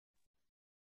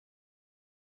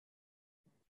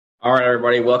All right,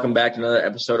 everybody, welcome back to another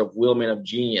episode of Wheelman of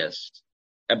Genius.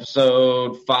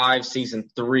 Episode 5, Season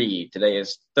 3. Today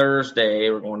is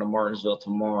Thursday. We're going to Martinsville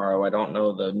tomorrow. I don't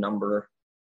know the number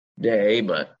day,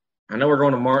 but I know we're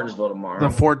going to Martinsville tomorrow.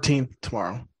 The 14th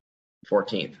tomorrow.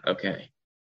 14th, okay.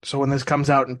 So when this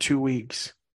comes out in 2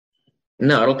 weeks.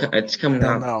 No, it's coming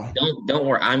out. No. Don't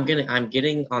worry. I'm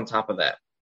getting on top of that.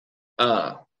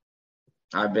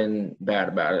 I've been bad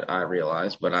about it, I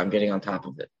realize, but I'm getting on top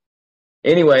of it.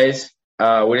 Anyways,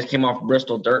 we just came off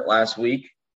Bristol Dirt last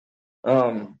week.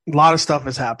 A lot of stuff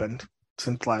has happened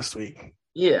since last week.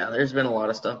 Yeah, there's been a lot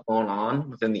of stuff going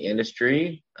on within the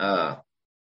industry. I'm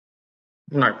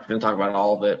not going to talk about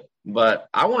all of it, but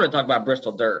I want to talk about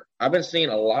Bristol Dirt. I've been seeing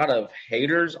a lot of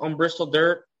haters on Bristol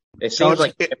Dirt. It seems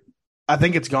I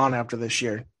think it's gone after this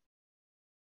year.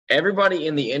 Everybody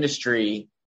in the industry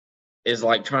is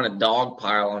like trying to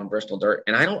dogpile on Bristol Dirt,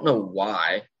 and I don't know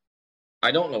why.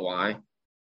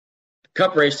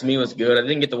 Cup race to me was good. I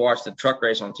didn't get to watch the truck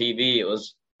race on TV. It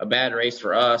was a bad race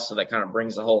for us, so that kind of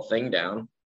brings the whole thing down.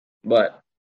 But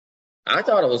I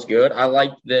thought it was good. I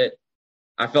liked that.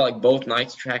 I felt like both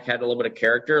nights track had a little bit of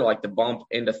character, like the bump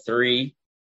into 3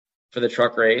 for the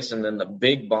truck race and then the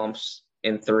big bumps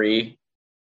in 3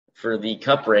 for the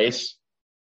cup race.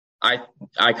 I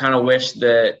kind of wish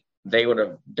that they would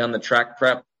have done the track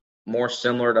prep more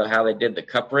similar to how they did the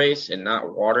cup race and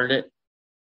not watered it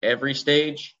every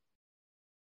stage.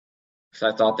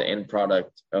 Because I thought the end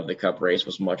product of the cup race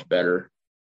was much better.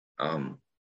 I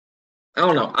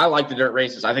don't know. I like the dirt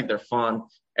races. I think they're fun.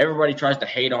 Everybody tries to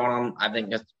hate on them. I think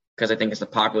that's because I think it's a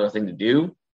popular thing to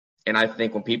do. And I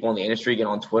think when people in the industry get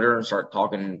on Twitter and start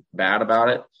talking bad about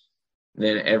it,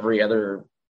 then every other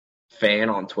fan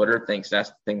on Twitter thinks that's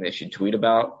the thing they should tweet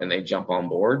about, and they jump on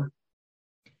board.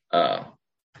 But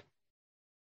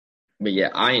yeah,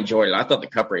 I enjoyed it. I thought the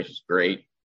cup race was great.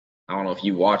 I don't know if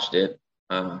you watched it.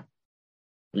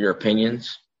 Your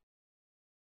opinions?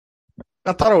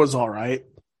 I thought it was all right.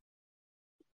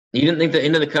 You didn't think the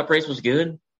end of the cup race was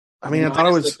good? I mean, I thought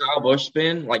it was the Kyle Busch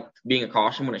spin, like being a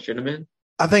caution when it shouldn't have been.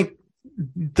 I think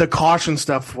the caution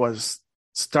stuff was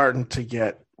starting to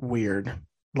get weird.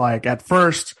 Like at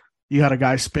first, you had a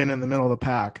guy spin in the middle of the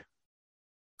pack,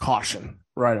 caution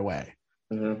right away.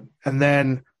 Mm-hmm. And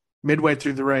then midway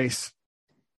through the race,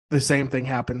 the same thing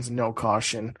happens, no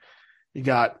caution. You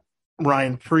got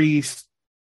Ryan Preece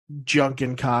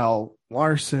junking Kyle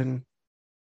Larson.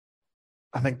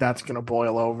 I think that's going to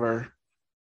boil over.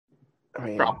 I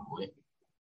mean, probably.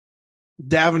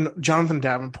 Jonathan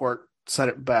Davenport said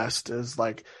it best: is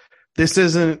like, this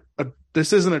isn't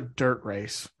a dirt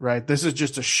race, right? This is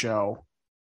just a show.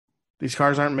 These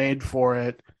cars aren't made for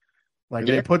it. Like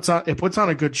it puts on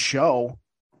a good show,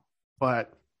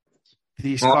 but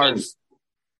these cars,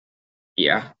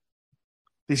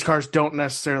 these cars don't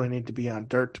necessarily need to be on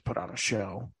dirt to put on a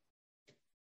show.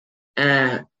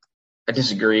 I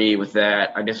disagree with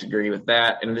that. And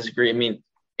I disagree. I mean,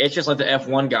 it's just like the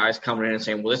F1 guys coming in and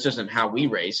saying, well, this isn't how we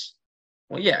race.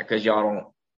 Well, yeah, because y'all don't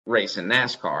race in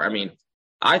NASCAR. I mean,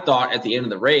 I thought at the end of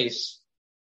the race,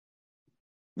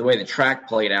 the way the track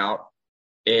played out,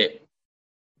 it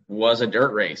was a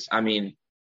dirt race. I mean,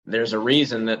 there's a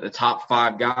reason that the top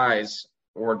 5 guys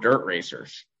were dirt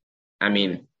racers. I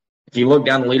mean, if you look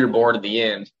down the leaderboard at the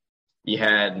end, you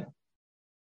had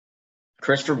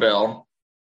Christopher Bell,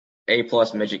 A+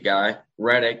 midget guy,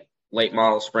 Reddick, late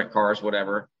model sprint cars,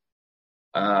 whatever.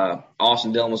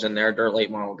 Austin Dillon was in there, dirt late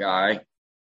model guy.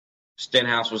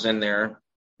 Stenhouse was in there,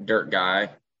 dirt guy.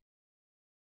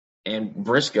 And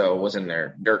Briscoe was in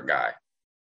there, dirt guy.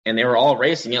 And they were all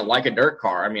racing it like a dirt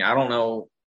car. I mean, I don't know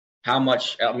how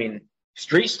much. I mean,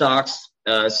 street stocks,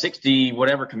 60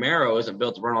 whatever Camaro isn't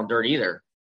built to run on dirt either,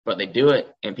 but they do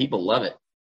it and people love it.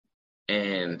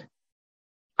 And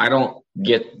I don't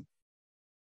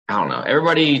know.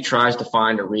 Everybody tries to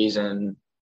find a reason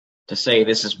to say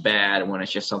this is bad when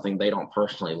it's just something they don't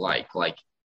personally like. Like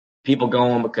people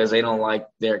going because they don't like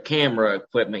their camera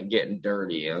equipment getting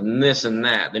dirty and this and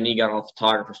that. Then you got all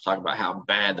photographers talking about how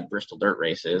bad the Bristol Dirt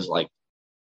Race is. Like,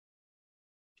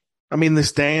 I mean, the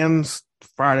stands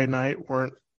Friday night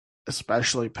weren't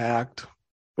especially packed.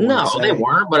 No, they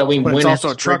weren't. But I mean, when it's also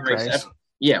a truck race.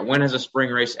 When has a spring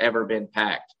race ever been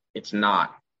packed? It's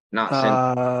not. Not since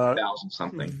 2000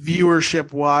 something.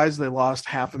 Viewership wise, they lost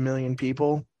 500,000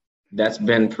 people. That's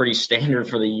been pretty standard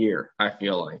for the year, I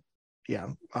feel like.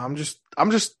 Yeah, I'm just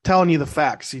telling you the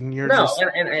facts, and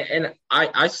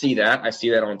I see that. I see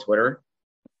that on Twitter.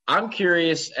 I'm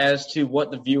curious as to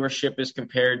what the viewership is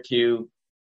compared to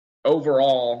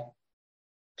overall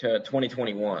to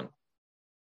 2021.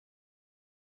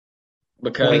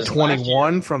 Because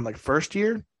 2021 from the first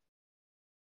year?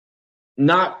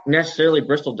 Not necessarily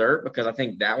Bristol Dirt, because I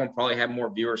think that one probably had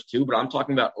more viewers too, but I'm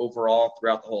talking about overall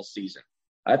throughout the whole season.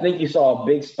 I think you saw a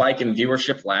big spike in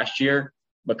viewership last year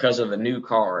because of the new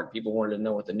car, and people wanted to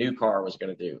know what the new car was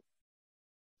going to do.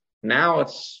 Now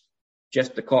it's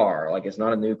just the car. Like, it's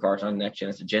not a new car. It's not a next gen.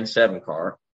 It's a Gen 7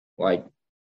 car. Like,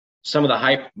 some of the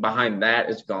hype behind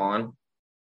that is gone.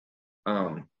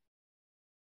 I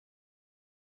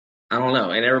don't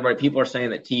know. And people are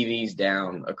saying that TV's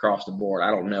down across the board.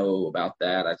 I don't know about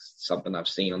that. That's something I've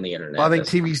seen on the internet. Well, I think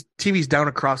TV's down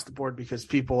across the board because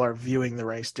people are viewing the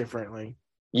race differently.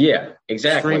 Yeah,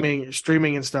 exactly.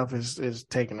 Streaming and stuff is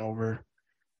taking over.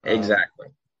 Exactly.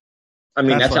 I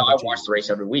mean, that's how I watch the race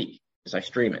every week, is I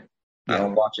stream it. Yeah. I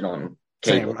don't watch it on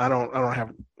cable. Same. I don't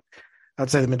have. I'd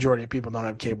say the majority of people don't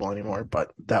have cable anymore,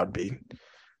 but that would be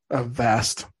a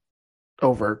vast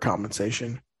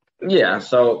overcompensation. Yeah.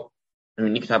 So, I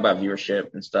mean, you can talk about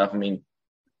viewership and stuff. I mean,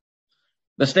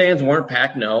 the stands weren't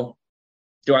packed. No.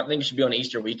 Do I think it should be on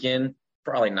Easter weekend?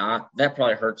 Probably not. That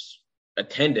probably hurts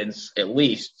attendance at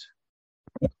least.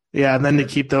 Yeah, and then to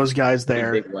keep those guys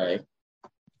there big way.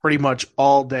 Pretty much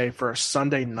all day for a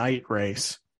Sunday night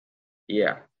race.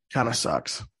 Yeah. Kind of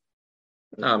sucks.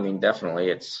 No, I mean, definitely.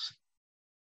 It's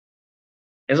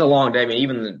a long day. I mean,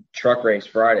 even the truck race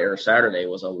Friday or Saturday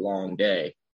was a long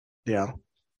day. Yeah.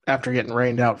 After getting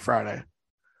rained out Friday.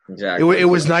 Exactly. It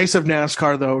was nice of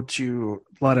NASCAR, though, to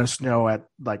let us know at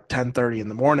like 10:30 in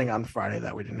the morning on Friday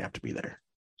that we didn't have to be there.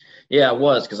 Yeah, it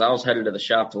was, because I was headed to the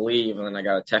shop to leave, and then I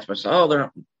got a text myself, oh,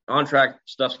 they're on track,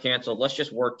 stuff's canceled. Let's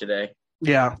just work today.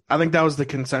 Yeah, I think that was the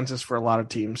consensus for a lot of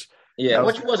teams. Yeah,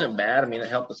 which wasn't bad. I mean, it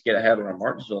helped us get ahead on our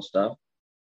Martinsville stuff.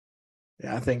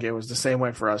 Yeah, I think it was the same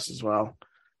way for us as well.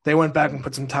 They went back and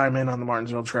put some time in on the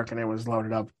Martinsville truck, and it was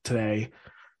loaded up today,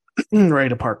 ready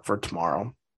to park for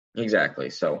tomorrow. Exactly.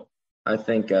 So I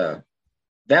think that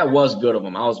was good of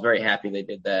them. I was very happy they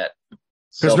did that.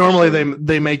 Because normally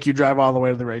they make you drive all the way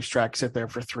to the racetrack, sit there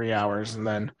for 3 hours, and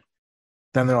then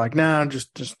they're like, nah,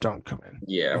 just don't come in.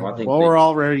 Yeah, well, I think we're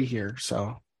already here.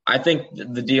 So I think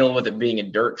the deal with it being a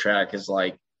dirt track is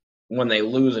like when they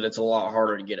lose it, it's a lot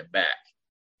harder to get it back.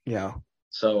 Yeah.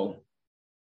 So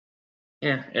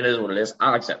yeah, it is what it is.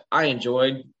 Like I said, I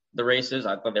enjoyed the races.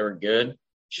 I thought they were good.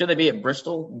 Should they be at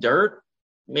Bristol dirt?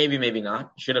 Maybe, maybe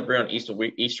not. Should it be on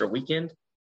Easter weekend?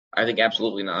 I think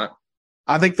absolutely not.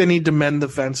 I think they need to mend the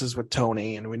fences with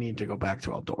Tony, and we need to go back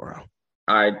to Eldora.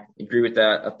 I agree with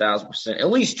that 1,000%. At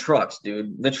least trucks,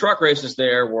 dude. The truck races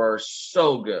there were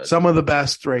so good. Some of the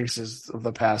best races of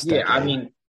the past decade. I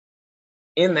mean,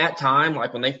 in that time,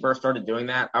 like when they first started doing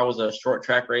that, I was a short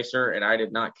track racer, and I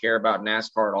did not care about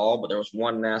NASCAR at all, but there was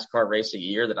one NASCAR race a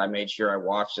year that I made sure I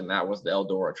watched, and that was the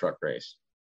Eldora truck race.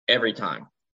 Every time.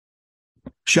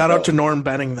 Shout out to Norm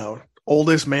Benning, though.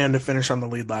 Oldest man to finish on the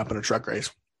lead lap in a truck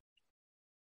race.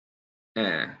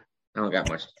 I don't got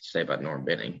much to say about Norm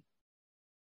Benning.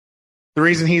 The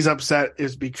reason he's upset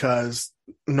is because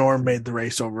Norm made the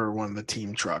race over one of the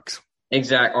team trucks.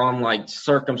 Exactly. On like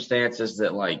circumstances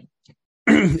that like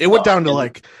it went down to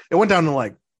like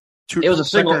two. It was a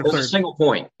single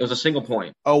point. It was a single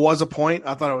point. Oh, it was a point?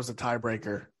 I thought it was a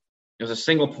tiebreaker. It was a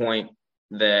single point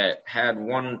that had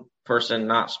one person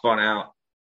not spun out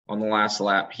on the last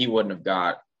lap, he would have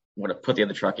put the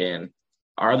other truck in.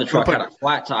 Our other truck had a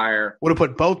flat tire. Would have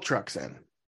put both trucks in.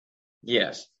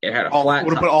 Yes, it had a flat tire.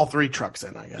 Would have put all three trucks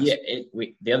in, I guess. Yeah,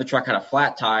 the other truck had a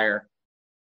flat tire.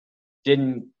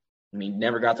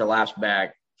 Never got their laps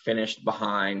back, finished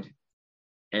behind,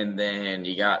 and then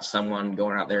you got someone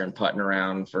going out there and putting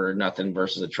around for nothing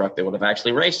versus a truck that would have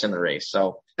actually raced in the race.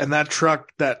 So, and that truck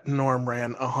that Norm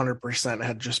ran 100%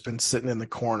 had just been sitting in the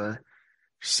corner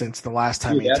since the last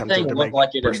time he attempted to make. That thing looked like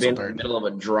it had been in the middle of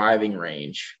a driving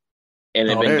range. And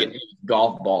they've been getting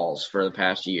golf balls for the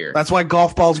past year. That's why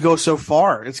golf balls go so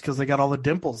far. It's because they got all the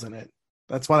dimples in it.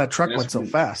 That's why that truck went so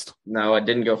fast. No, it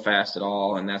didn't go fast at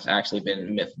all, and that's actually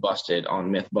been myth busted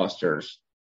on Mythbusters.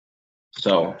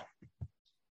 So,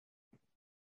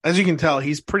 as you can tell,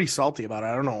 he's pretty salty about it.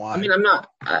 I don't know why. I mean, I'm not.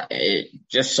 It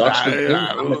just sucks for the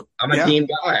team. I'm a team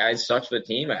guy. It sucks for the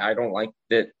team. I don't like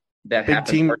that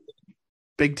happened.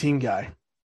 Big team guy.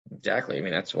 Exactly. I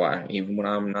mean, that's why even when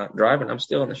I'm not driving, I'm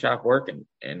still in the shop working.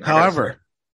 And however,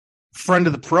 friend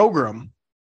of the program,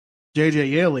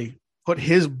 JJ Yaley, put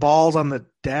his balls on the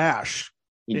dash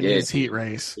in his heat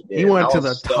race. He went to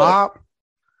the top.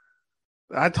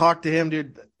 I talked to him,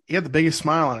 dude. He had the biggest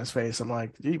smile on his face. I'm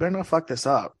like, dude, you better not fuck this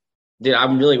up. Dude, I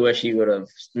really wish he would have.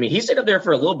 I mean, he stayed up there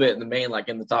for a little bit in the main, like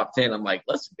in the top 10. I'm like,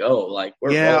 let's go. Like,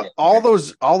 we're all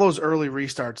those early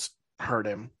restarts hurt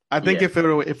him. I think if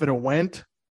it went.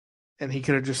 And he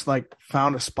could have just like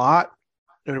found a spot,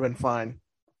 it would have been fine.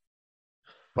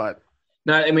 But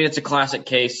no, I mean, it's a classic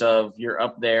case of you're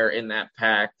up there in that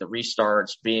pack, the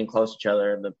restarts, being close to each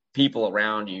other. The people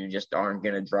around you just aren't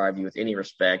going to drive you with any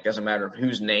respect. Doesn't matter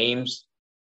whose name's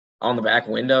on the back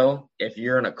window. If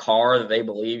you're in a car that they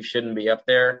believe shouldn't be up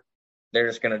there, they're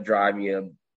just going to drive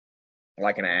you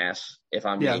like an ass, if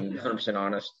I'm being 100%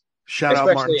 honest. Shout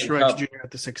out Martin Truex Jr.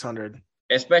 at the 600.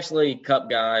 Especially Cup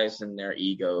guys and their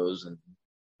egos and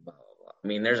blah, blah, blah. I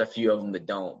mean, there's a few of them that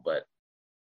don't, but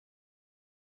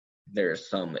there's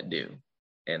some that do,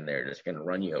 and they're just going to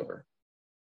run you over.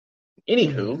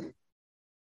 Anywho,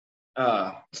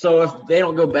 so if they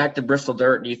don't go back to Bristol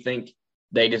Dirt, do you think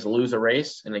they just lose a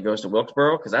race and it goes to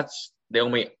Wilkesboro? Because that's the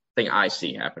only thing I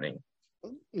see happening.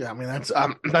 Yeah, I mean, that's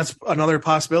another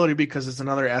possibility because it's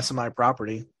another SMI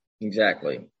property.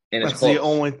 Exactly. And that's the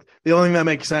only thing that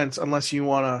makes sense, unless you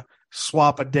want to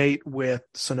swap a date with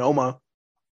Sonoma.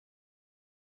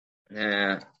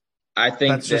 Nah, I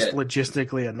think that's just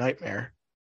logistically a nightmare.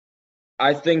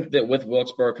 I think that with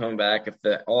Wilkesboro coming back, if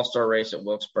the All-Star race at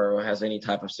Wilkesboro has any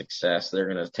type of success, they're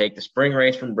going to take the spring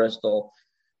race from Bristol,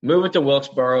 move it to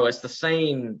Wilkesboro. It's the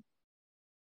same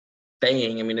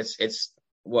thing. I mean, it's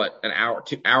what, an hour,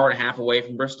 2 hour and a half away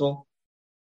from Bristol?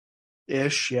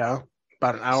 Ish, yeah.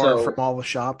 About an hour from all the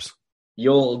shops.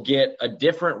 You'll get a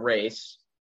different race.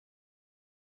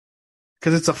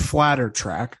 Because it's a flatter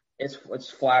track. It's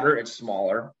flatter. It's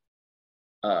smaller.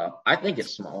 I think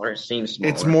it's smaller. It seems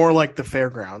smaller. It's more like the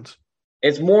fairgrounds.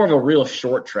 It's more of a real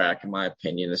short track, in my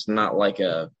opinion. It's not like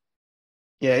a...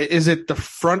 Yeah, is it the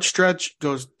front stretch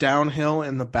goes downhill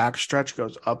and the back stretch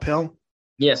goes uphill?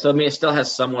 Yeah, so, I mean, it still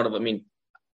has somewhat of... I mean,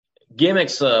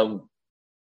 gimmicks...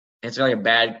 it's got like a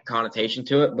bad connotation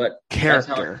to it, but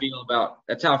character.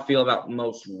 That's how I feel about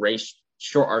most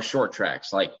short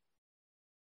tracks. Like,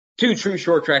 two true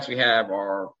short tracks we have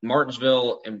are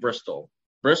Martinsville and Bristol.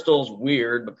 Bristol's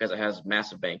weird because it has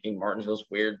massive banking. Martinsville's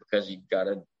weird because you've got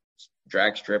a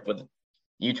drag strip with a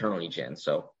U-turn on each end.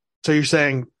 So you're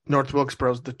saying North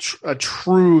Wilkesboro's a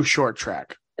true short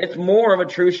track? It's more of a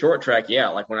true short track, yeah.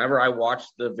 Like whenever I watch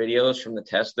the videos from the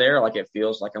test there, like it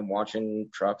feels like I'm watching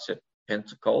trucks at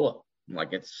Pensacola.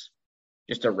 Like it's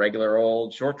just a regular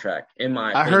old short track. In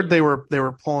my opinion. I heard they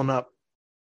were pulling up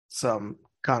some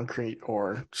concrete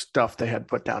or stuff they had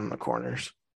put down in the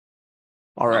corners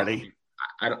already.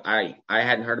 I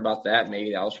hadn't heard about that.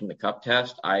 Maybe that was from the Cup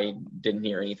test. I didn't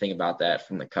hear anything about that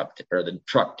from the Cup or the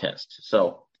truck test.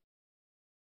 So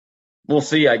we'll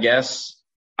see, I guess.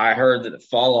 I heard that the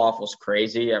fall off was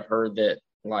crazy. I've heard that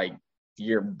like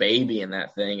you're babying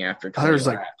that thing after 20 laps.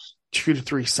 Like 2 to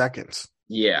 3 seconds.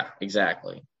 Yeah,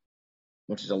 exactly.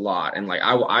 Which is a lot. And like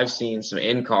I've seen some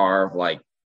in-car of like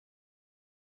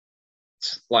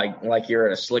you're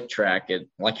at a slick track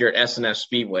like you're at S&S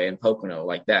Speedway in Pocono,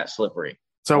 like that slippery.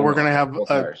 So we're going to have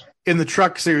in the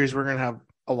truck series, we're going to have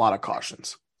a lot of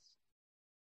cautions.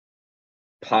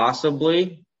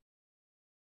 Possibly.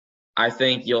 I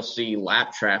think you'll see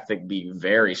lap traffic be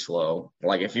very slow.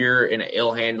 Like if you're in an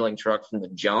ill handling truck from the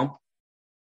jump,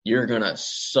 you're going to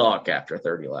suck after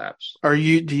 30 laps. Do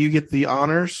you get the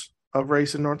honors of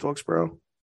racing North Wilkesboro?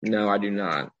 No, I do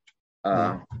not.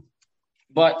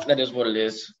 But that is what it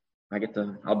is.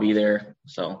 I'll be there.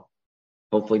 So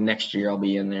hopefully next year I'll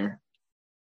be in there.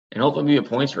 And hopefully it'll be a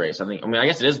points race. I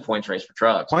guess it is a points race for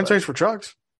trucks. Race for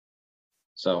trucks.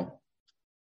 So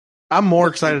I'm more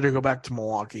excited to go back to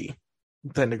Milwaukee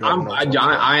than to go to North Wilkesboro.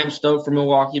 I am stoked for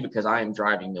Milwaukee because I am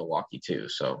driving Milwaukee too.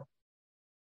 So.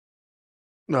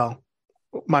 Well,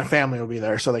 my family will be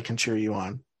there so they can cheer you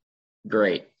on.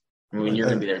 Great. I mean, you're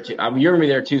going to be there too. You're going to be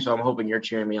there too, so I'm hoping you're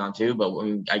cheering me on too. But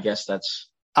I guess that's.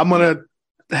 I'm going to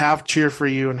half cheer for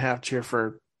you and half cheer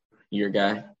for your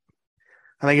guy.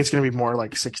 I think it's going to be more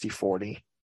like 60-40.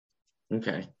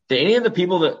 Okay. Did any of the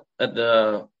people that at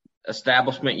the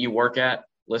establishment you work at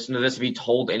listen to this? Have you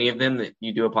told any of them that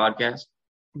you do a podcast?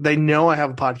 They know I have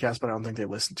a podcast, but I don't think they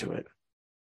listen to it.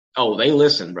 Oh, they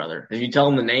listen, brother. Did you tell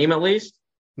them the name at least?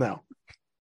 No.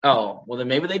 Oh, well then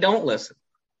maybe they don't listen.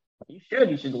 You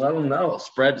should. You should let them know.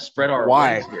 Spread our.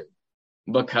 Why? Here.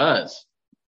 Because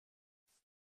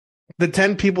the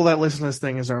 10 people that listen to this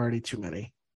thing is already too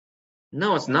many.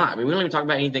 No, it's not. I mean, we don't even talk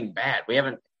about anything bad.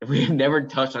 We've never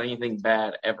touched on anything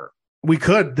bad ever. We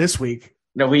could this week.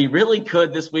 No, we really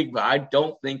could this week, but I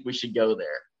don't think we should go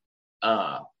there.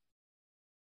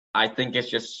 I think it's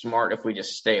just smart if we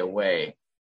just stay away.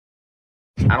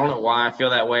 I don't know why I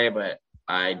feel that way, but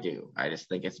I do. I just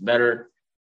think it's better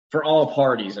for all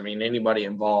parties. I mean, anybody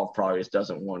involved probably just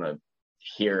doesn't want to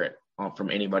hear it from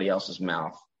anybody else's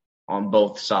mouth on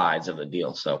both sides of the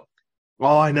deal. So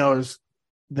all I know is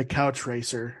the Couch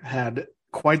Racer had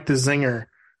quite the zinger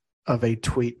of a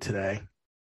tweet today.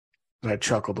 that I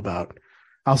chuckled about.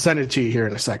 I'll send it to you here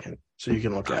in a second so you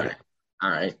can look at it. All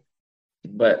right.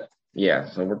 But yeah,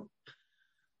 so we're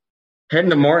heading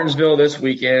to Martinsville this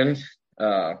weekend.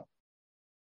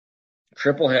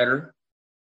 Triple header.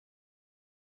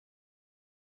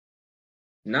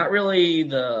 Not really I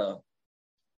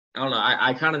don't know.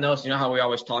 I kind of noticed, how we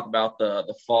always talk about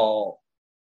the fall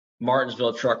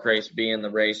Martinsville truck race being the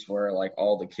race where like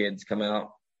all the kids come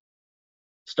out.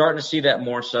 Starting to see that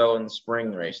more so in the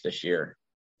spring race this year.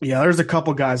 Yeah, there's a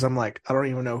couple guys I'm like, I don't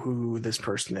even know who this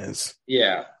person is.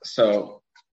 Yeah, so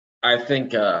I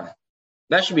think that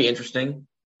should be interesting.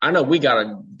 I know we got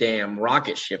a damn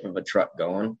rocket ship of a truck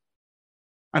going.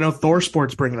 I know Thor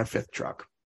Sport's bringing a 5th truck.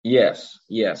 Yes,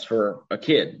 for a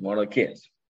kid, one of the kids.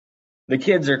 The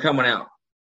kids are coming out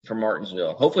from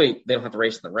Martinsville. Hopefully they don't have to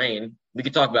race in the rain. We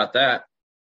could talk about that.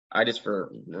 I just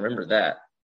remember that.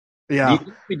 Yeah. Do you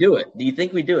think we do it? Do you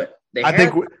think we do it? I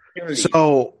think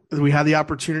so. We had the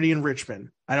opportunity in Richmond.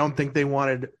 I don't think they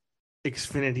wanted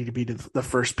Xfinity to be the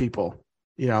first people,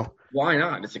 Why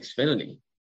not? It's Xfinity.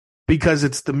 Because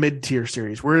it's the mid-tier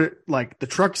series. We're like the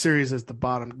truck series is the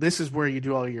bottom. This is where you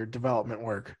do all your development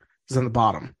work. Is on the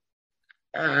bottom.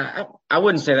 I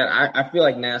wouldn't say that. I feel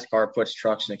like NASCAR puts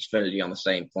trucks and Xfinity on the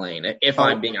same plane. If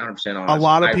I'm being 100% honest, a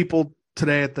lot of people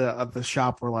today at the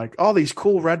shop were like, "Oh, these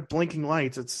cool red blinking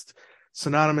lights. It's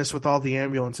synonymous with all the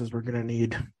ambulances we're going to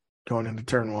need going into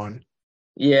turn 1."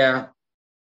 Yeah.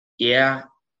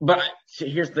 But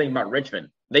here's the thing about Richmond.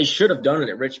 They should have done it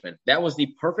at Richmond. That was the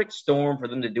perfect storm for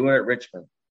them to do it at Richmond,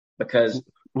 because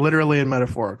literally and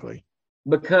metaphorically.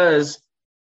 Because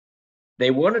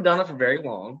they wouldn't have done it for very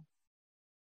long.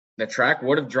 The track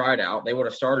would have dried out. They would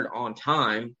have started on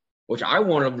time, which I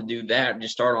wanted them to do that and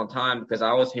just start on time, because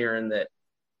I was hearing that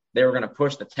they were going to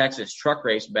push the Texas truck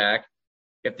race back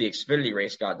if the Xfinity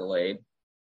race got delayed.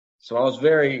 So I was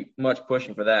very much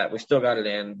pushing for that. We still got it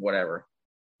in, whatever.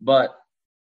 But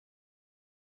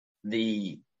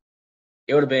it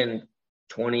would have been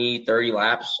 20, 30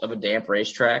 laps of a damp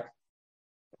racetrack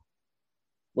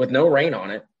with no rain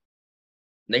on it.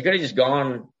 They could have just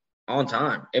gone on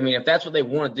time. I mean, if that's what they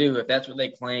want to do, if that's what they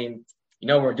claim,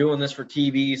 we're doing this for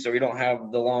TV so we don't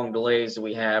have the long delays that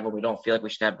we have, and we don't feel like we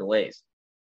should have delays,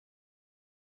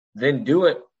 then do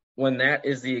it when that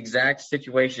is the exact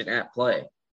situation at play.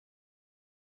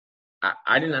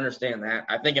 I didn't understand that.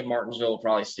 I think at Martinsville we'll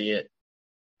probably see it.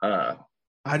 I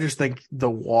just think the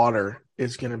water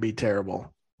is going to be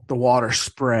terrible. The water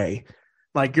spray.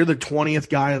 Like, you're the 20th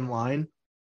guy in line.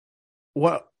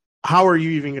 How are you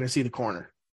even going to see the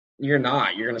corner? You're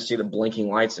not. You're going to see the blinking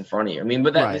lights in front of you. I mean,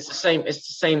 but it's the same. It's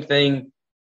the same thing.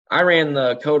 I ran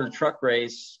the Coda truck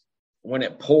race when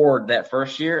it poured that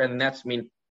first year, and on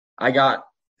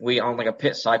like a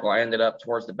pit cycle, I ended up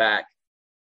towards the back,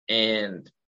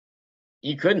 and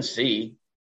you couldn't see.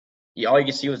 All you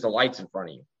could see was the lights in front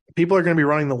of you. People are going to be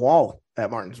running the wall at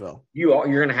Martinsville. You're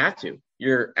going to have to.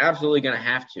 You're absolutely going to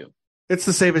have to. It's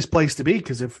the safest place to be,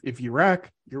 because if you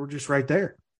wreck, you're just right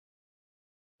there.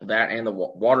 That and the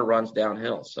water runs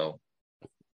downhill. So,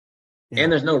 yeah.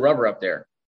 And there's no rubber up there.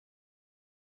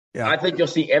 Yeah, I think you'll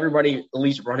see everybody at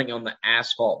least running on the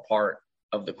asphalt part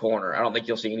of the corner. I don't think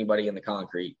you'll see anybody in the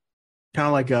concrete. Kind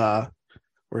of like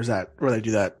where's that? Where they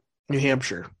do that? New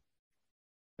Hampshire.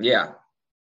 Yeah.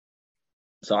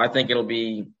 So I think it'll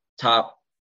be top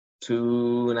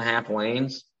 2.5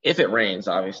 lanes if it rains.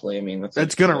 Obviously, I mean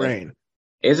it's gonna rain.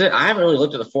 Is it? I haven't really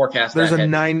looked at the forecast. There's a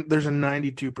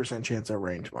 92% chance of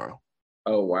rain tomorrow.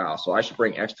 Oh wow! So I should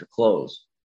bring extra clothes.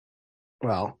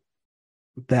 Well,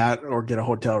 that or get a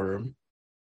hotel room.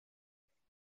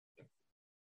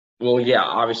 Well, yeah,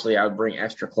 obviously I would bring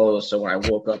extra clothes, so when I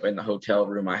woke up in the hotel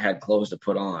room, I had clothes to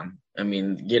put on. I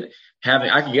mean,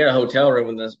 I could get a hotel room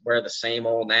and wear the same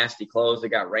old nasty clothes that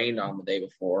got rained on the day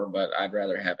before, but I'd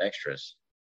rather have extras.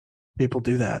 People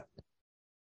do that.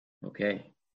 Okay.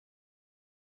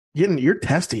 You're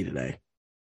testy today.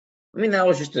 I mean, that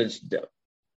was just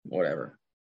whatever,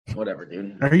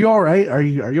 dude. Are you all right? Are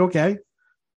you okay?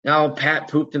 No, Pat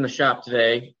pooped in the shop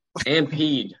today and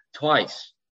peed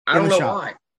twice. I don't know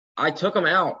why. I took him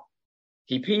out.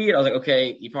 He peed. I was like,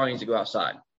 okay, he probably needs to go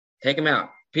outside. Take him out.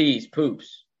 Pees,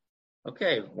 poops.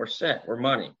 Okay, we're set. We're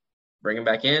money. Bring him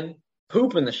back in.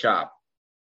 Poop in the shop.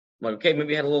 I'm like, okay, maybe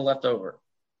he had a little left over.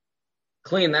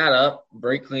 Clean that up.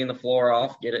 Clean the floor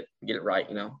off. Get it right,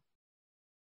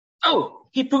 Oh,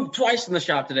 he pooped twice in the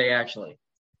shop today, actually.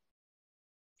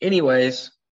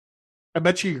 Anyways. I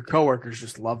bet you your coworkers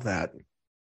just love that.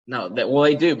 No,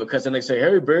 they do, because then they say,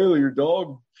 hey, Bailey, your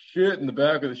dog shit in the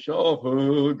back of the shop.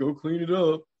 Go clean it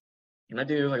up. And I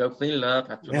do. I go clean it up.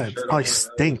 It probably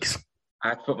stinks. I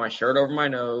have to put my shirt over my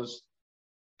nose,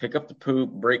 pick up the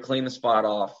poop, clean the spot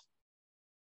off.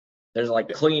 There's like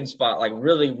clean spot, like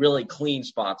really, really clean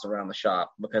spots around the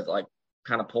shop because like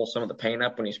kind of pull some of the paint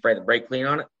up when you spray the brake clean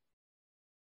on it.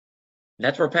 And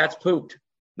that's where Pat's pooped.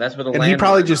 That's where the And he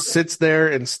probably just sits there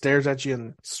and stares at you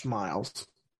and smiles.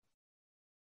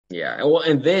 Yeah. Well,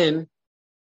 and then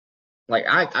like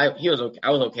I was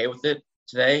okay with it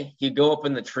today. He'd go up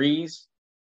in the trees,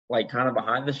 like kind of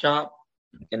behind the shop,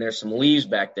 and there's some leaves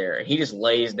back there, and he just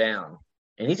lays down.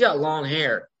 And he's got long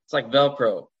hair. It's like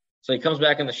Velcro. So he comes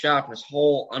back in the shop, and his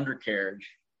whole undercarriage,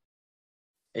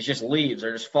 it's just leaves.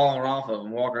 They're just falling off of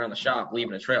him, walking around the shop,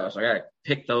 leaving a trail. So I got to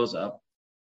pick those up.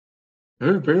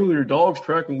 Hey, Bailey, your dog's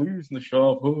tracking leaves in the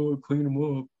shop. Oh, clean them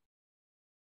up.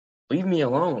 Leave me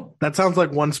alone. That sounds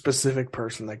like one specific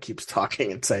person that keeps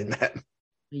talking and saying that.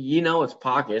 You know it's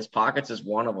Pockets. Pockets is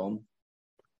one of them.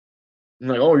 I'm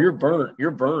like, oh, you're burnt.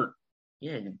 You're burnt.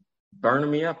 Yeah, you're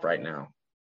burning me up right now.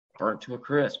 Burnt to a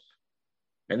crisp.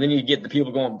 And then you get the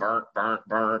people going burnt, burnt,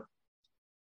 burnt.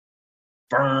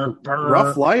 Burnt, burnt.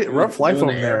 Rough life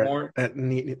over there at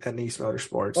Nice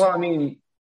Motorsports. Well, I mean,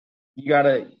 you got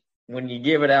to, when you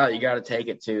give it out, you got to take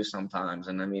it too sometimes.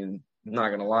 And I mean, I'm not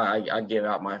going to lie, I give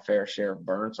out my fair share of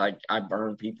burns. I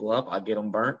burn people up. I get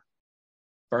them burnt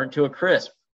to a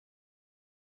crisp.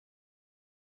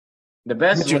 The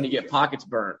best is when you get Pockets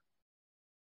burnt.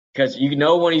 Because you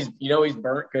know he's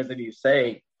burnt because then you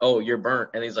say, oh, you're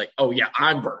burnt. And he's like, oh, yeah,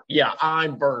 I'm burnt. Yeah,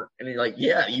 I'm burnt. And you're like,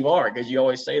 yeah, you are, because you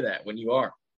always say that when you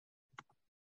are.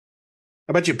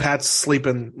 I bet you Pat's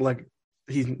sleeping like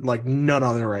he's like none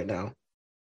other right now.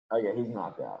 Oh, yeah, he's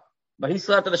knocked out. But he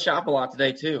slept at the shop a lot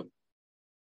today, too.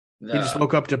 He just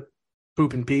woke up to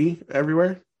poop and pee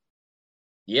everywhere?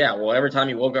 Yeah, well, every time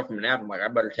he woke up from a nap, I'm like, I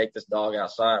better take this dog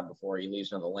outside before he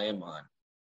leaves another landmine.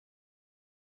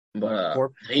 But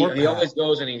he always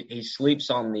goes and he sleeps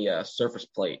on the surface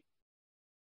plate.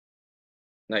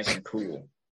 Nice and cool.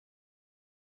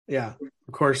 Yeah.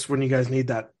 Of course, when you guys need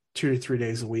that 2 to 3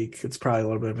 days a week, it's probably a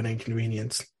little bit of an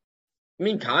inconvenience. I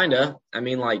mean, kind of. I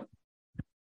mean, like,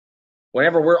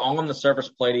 whenever we're on the surface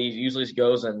plate, he usually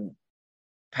goes and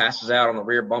passes out on the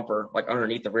rear bumper, like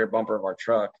underneath the rear bumper of our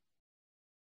truck.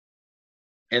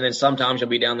 And then sometimes you'll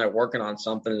be down there working on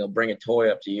something and they'll bring a toy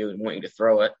up to you and want you to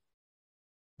throw it.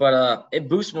 But it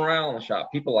boosts morale in the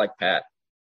shop. People like Pat.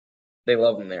 They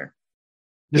love him there.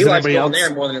 He likes going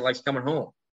there more than he likes coming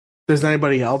home. Does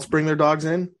anybody else bring their dogs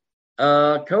in?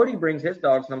 Cody brings his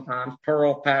dogs sometimes.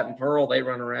 Pat and Pearl, they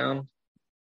run around.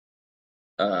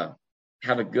 Have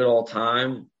a good old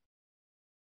time.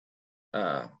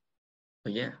 But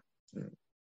yeah.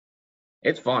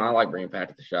 It's fun. I like bringing Pat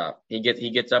to the shop. He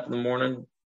gets up in the morning.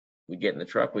 We get in the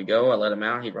truck. We go. I let him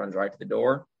out. He runs right to the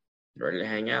door. He's ready to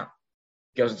hang out.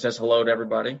 Goes and says hello to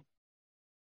everybody.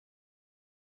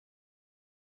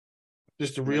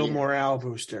 Just a real morale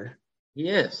booster. He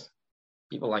is.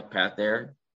 People like Pat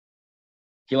there.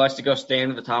 He likes to go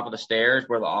stand at the top of the stairs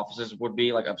where the offices would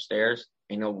be, like upstairs.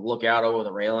 And he'll look out over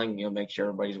the railing. Make sure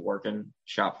everybody's working,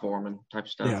 shop foreman type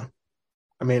stuff. Yeah.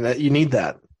 I mean, you need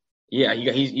that. Yeah,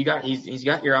 he's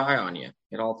got your eye on you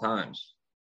at all times.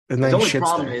 And then the only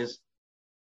problem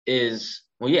is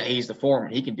well, yeah, he's the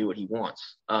foreman. He can do what he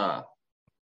wants.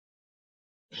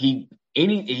 You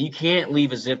can't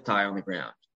leave a zip tie on the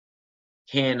ground.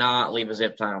 Cannot leave a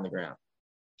zip tie on the ground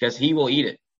because he will eat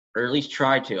it, or at least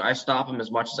try to. I stop him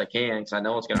as much as I can because I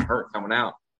know it's going to hurt coming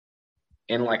out.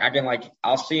 And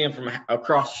I'll see him from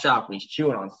across the shop and he's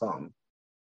chewing on something.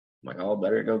 I'm like, oh,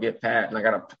 better go get Pat.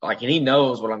 And and he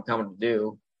knows what I'm coming to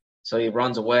do. So he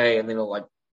runs away and then he'll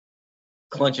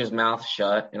clench his mouth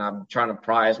shut. And I'm trying to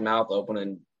pry his mouth open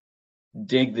and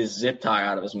dig this zip tie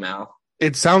out of his mouth.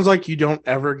 It sounds like you don't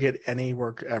ever get any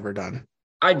work ever done.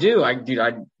 I do. I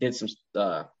did some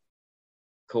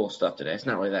cool stuff today. It's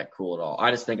not really that cool at all. I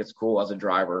just think it's cool as a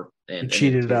driver. You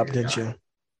cheated it up, didn't you?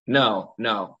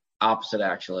 No. Opposite,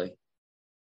 actually.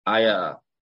 I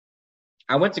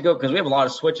went to go because we have a lot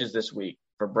of switches this week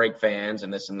for brake fans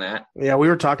and this and that. Yeah, we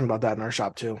were talking about that in our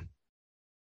shop too.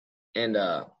 And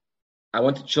I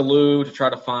went to Chalou to try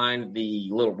to find the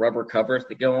little rubber covers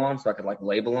that go on so I could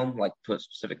label them, put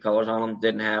specific colors on them.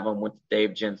 Didn't have them. Went to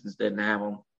Dave Jensen's, didn't have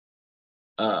them.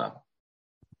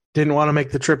 Didn't want to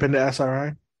make the trip into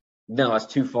SRI? No, it's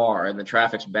too far, and the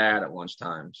traffic's bad at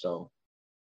lunchtime. So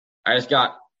I just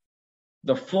got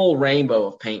the full rainbow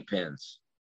of paint pens.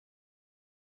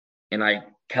 And I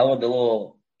colored the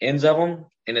little ends of them,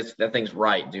 and that thing's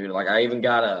right, dude. I even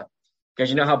got because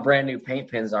you know how brand new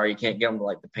paint pens are, you can't get them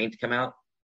to the paint to come out.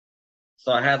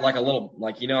 So I had a little,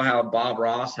 you know how Bob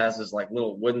Ross has this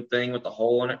little wooden thing with the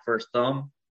hole in it for his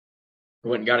thumb. I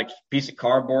went and got a piece of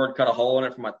cardboard, cut a hole in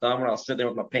it for my thumb, and I was sitting there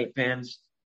with my paint pens,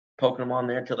 poking them on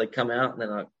there until they come out, and then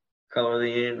I color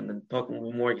the end, and then poke them a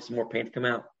little more, get some more paint to come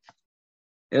out.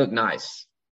 They look nice.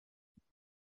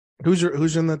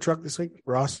 Who's in the truck this week?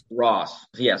 Ross.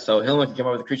 Yeah, so he'll come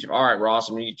over with the crew chief. All right,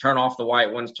 Ross, I mean, you turn off the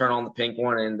white ones, turn on the pink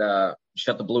one, and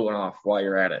shut the blue one off while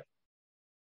you're at it.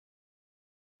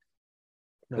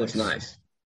 Nice. Looks nice.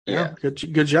 Yeah,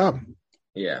 good job.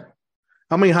 Yeah.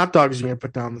 How many hot dogs are you gonna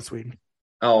put down this week?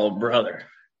 Oh, brother.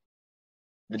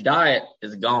 The diet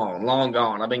is gone, long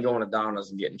gone. I've been going to Donna's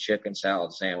and getting chicken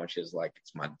salad sandwiches like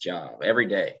it's my job every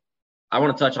day. I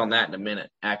want to touch on that in a minute,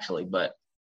 actually, but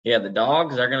yeah, the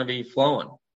dogs are going to be flowing,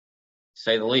 to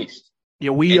say the least. Yeah,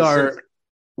 we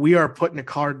are putting a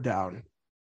card down,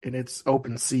 and it's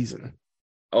open season.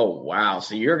 Oh, wow.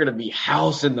 So you're going to be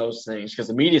housing those things because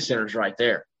the media center's right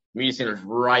there. The media center's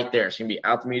right there. So you're going to be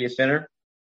out the media center, a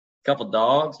couple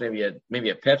dogs, maybe a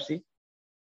Pepsi,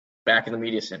 back in the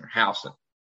media center, housing.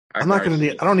 I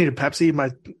don't need a Pepsi.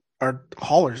 Our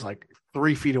hauler's like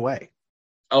 3 feet away.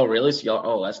 Oh, really?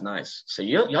 So that's nice. So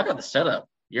y'all got the setup.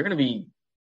 You're going to be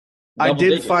I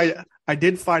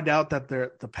did find out that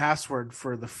the password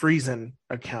for the Friesen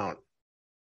account.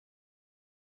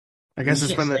 I guess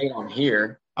it's been on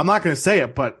here. I'm not going to say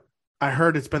it, but I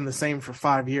heard it's been the same for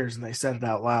 5 years, and they said it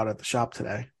out loud at the shop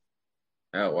today.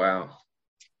 Oh, wow.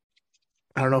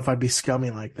 I don't know if I'd be scummy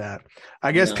like that.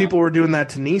 I guess people were doing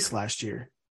that to Nice last year.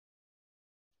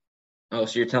 Oh,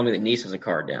 so you're telling me that Nice has a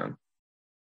card down?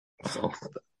 Oh.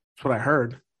 That's what I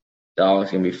heard.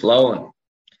 Dog's going to be flowing.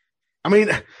 I mean,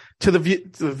 to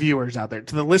the viewers out there,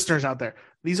 to the listeners out there,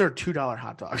 these are $2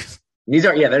 hot dogs. These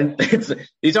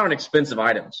aren't expensive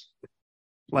items.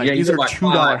 These are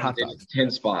 $2 hot dogs.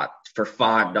 10 spot for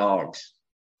 5 dogs.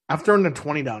 I've thrown a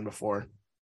 20 down before.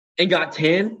 And got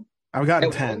 10? I've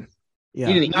gotten 10. Yeah,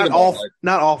 you didn't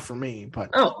not all for me, but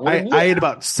I ate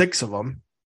about 6 of them.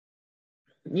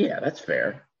 Yeah, that's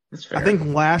fair. I think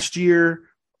last year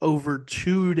over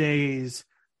 2 days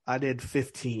I did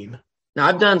 15. Now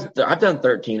I've done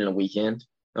 13 in a weekend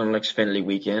on an Xfinity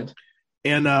weekend,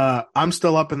 and I'm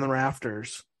still up in the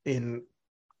rafters in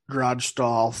garage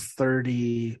stall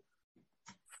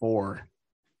 34.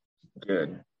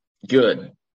 Good.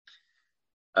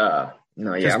 No, yeah,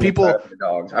 I'm the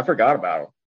dogs. I forgot about them.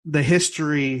 The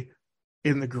history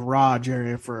in the garage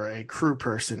area for a crew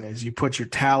person is you put your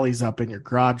tallies up in your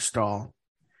garage stall,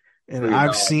 and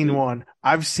I've seen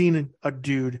a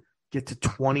dude get to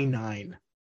 29.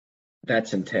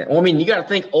 That's intense. Well, I mean, you got to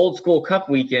think old school cup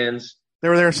weekends. They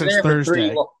were there since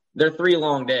Thursday. They're 3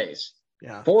 long days.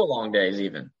 Yeah. 4 long days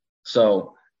even.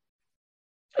 So,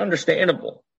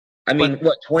 understandable. I mean,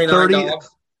 29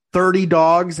 dogs? 30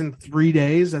 dogs in 3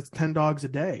 days? That's 10 dogs a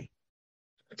day.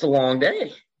 It's a long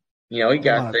day. You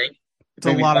got to think. It's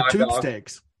a lot of tube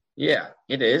steaks. Yeah,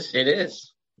 it is. It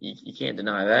is. You can't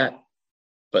deny that.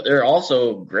 But they're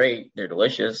also great. They're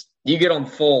delicious. You get them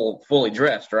fully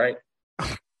dressed, right?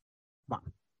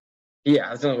 Yeah,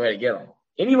 that's the only way to get them.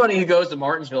 Anybody who goes to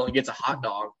Martinsville and gets a hot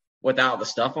dog without the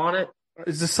stuff on it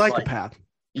is a psychopath.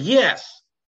 Yes.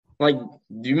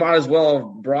 You might as well have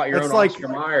brought your own Oscar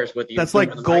Myers with you. That's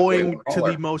like going to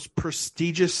the most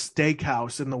prestigious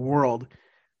steakhouse in the world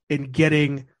and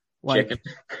getting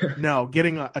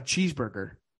getting a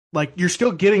cheeseburger. You're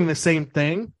still getting the same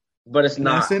thing. But it's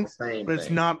not the same But it's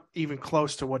not even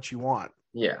close to what you want.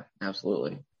 Yeah,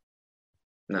 absolutely.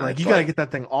 No, you got to get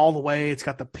that thing all the way. It's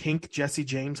got the pink Jesse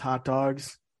James hot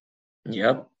dogs.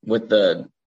 Yep, with the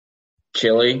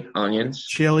chili, onions,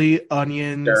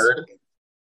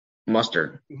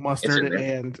 mustard,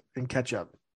 and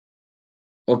ketchup.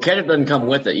 Well, ketchup doesn't come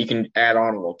with it. You can add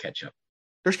on a little ketchup.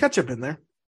 There's ketchup in there.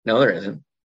 No, there isn't.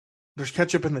 There's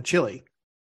ketchup in the chili.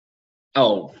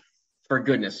 Oh, for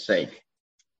goodness sake.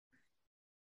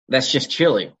 That's just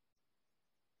chili.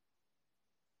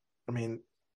 I mean,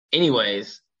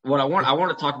 anyways, I want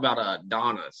to talk about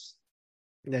Donna's.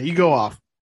 Yeah, you go off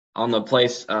on the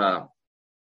place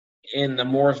in the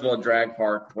Mooresville Drag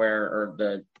Park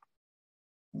the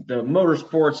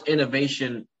Motorsports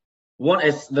Innovation.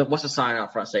 What's the sign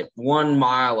out front say? 1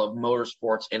 mile of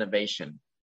motorsports innovation.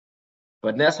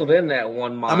 But nestled in that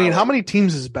 1 mile. I mean, how many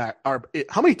teams is back there?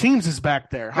 How many teams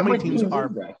are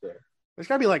back there? There's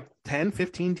got to be 10,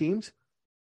 15 teams.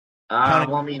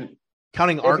 Counting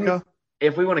ARCA.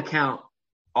 If we want to count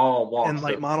all walks and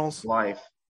late models life,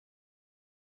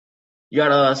 you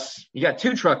got us. You got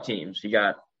 2 truck teams. You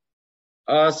got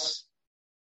us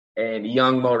and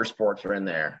Young Motorsports are in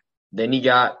there. Then you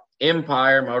got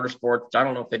Empire Motorsports. I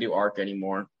don't know if they do ARCA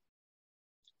anymore.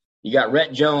 You got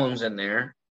Rhett Jones in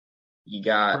there. You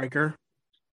got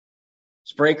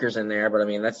Spraker's in there, but I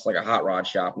mean that's like a hot rod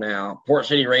shop now. Port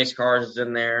City Race Cars is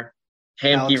in there.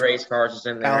 Hamke Race Cars is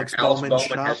in there. Alex Alex Bowman's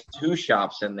Bowman shop. has 2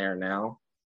 shops in there now.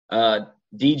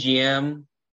 DGM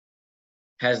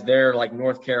has their like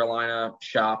North Carolina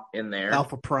shop in there.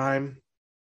 Alpha Prime.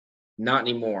 Not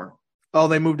anymore. Oh,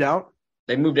 they moved out?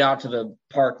 They moved out to the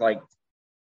park like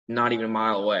not even a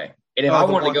mile away. And if I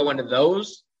wanted to go into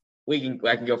those, I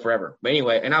can go forever. But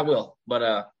anyway, and I will.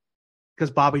 But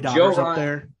because Bobby Dollar's up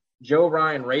there. Joe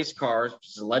Ryan Race Cars, which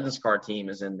is a Legends car team,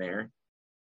 is in there.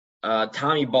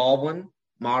 Tommy Baldwin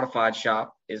Modified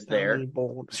Shop is there.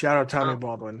 Shout out Tommy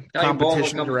Baldwin,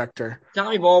 competition director.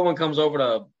 Tommy Baldwin comes over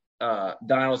to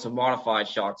Dynos and Modified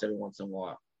Shops every once in a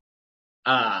while.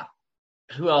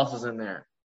 Who else is in there?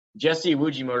 Jesse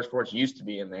Iwuji Motorsports used to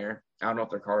be in there. I don't know if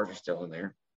their cars are still in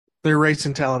there. They're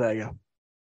racing Talladega.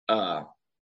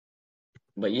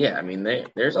 But yeah, I mean,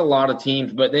 there's a lot of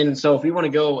teams. But then, so if we want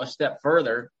to go a step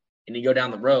further and you go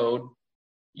down the road,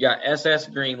 you got SS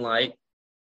Greenlight,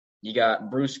 you got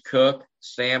Bruce Cook,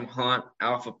 Sam Hunt,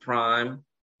 Alpha Prime,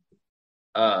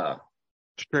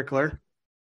 Strickler.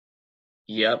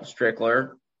 Yep,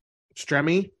 Strickler.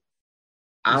 Stremmy.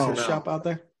 I don't know. Shop out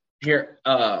there. Here,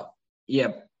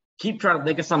 yeah. Keep trying to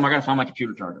think of something. I gotta find my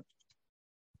computer charger.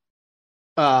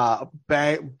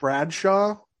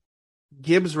 Bradshaw,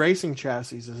 Gibbs Racing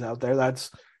Chassis is out there. I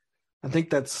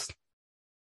think that's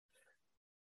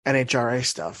NHRA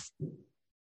stuff.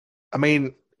 I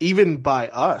mean, even by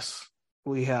us,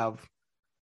 we have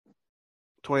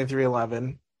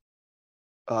 2311,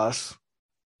 us,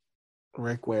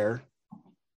 Rick Ware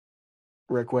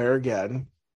again.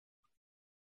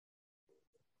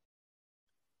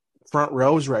 Front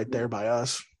row's right there by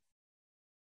us.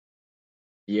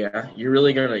 Yeah, you're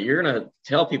gonna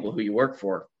tell people who you work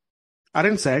for. I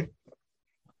didn't say.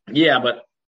 Yeah, but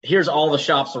here's all the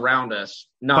shops around us.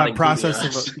 Not by process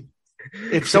of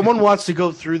if someone wants to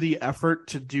go through the effort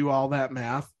to do all that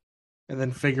math and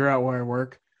then figure out where I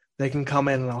work, they can come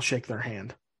in and I'll shake their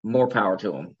hand. More power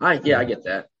to them. I get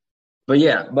that.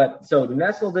 But so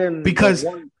nestled in because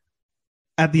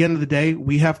at the end of the day,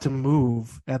 we have to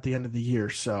move at the end of the year.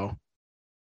 So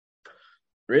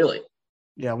really,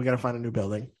 yeah, we got to find a new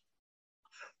building.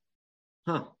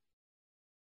 Huh.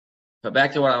 But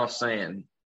back to what I was saying,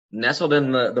 nestled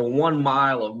in the 1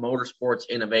 mile of motorsports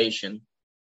innovation,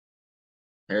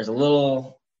 there's a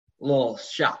little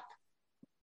shop.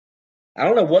 I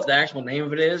don't know what the actual name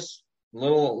of it is.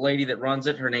 Little lady that runs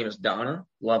it, her name is Donna.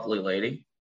 Lovely lady.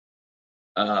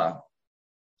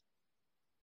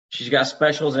 She's got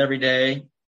specials every day,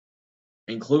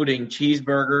 including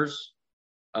cheeseburgers,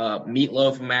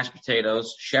 meatloaf and mashed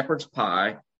potatoes, shepherd's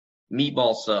pie,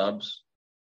 meatball subs,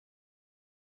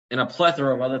 and a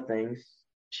plethora of other things.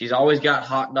 She's always got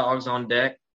hot dogs on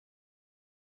deck.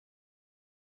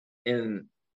 And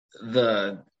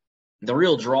the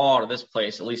real draw to this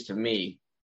place, at least to me,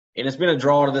 and it's been a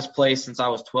draw to this place since I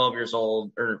was 12 years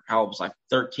old, or I was like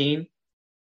 13.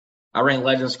 I ran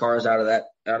Legends cars out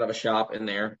of a shop in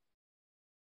there,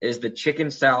 is the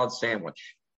chicken salad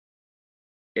sandwich.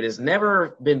 It has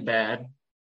never been bad.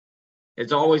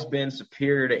 It's always been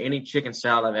superior to any chicken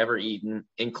salad I've ever eaten,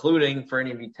 including, for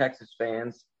any of you Texas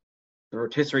fans, the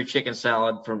rotisserie chicken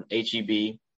salad from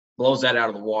HEB. Blows that out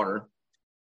of the water.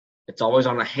 It's always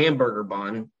on a hamburger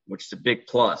bun, which is a big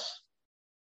plus.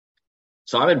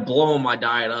 So I've been blowing my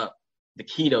diet up, the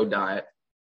keto diet,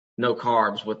 no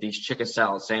carbs, with these chicken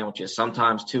salad sandwiches,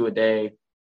 sometimes 2 a day.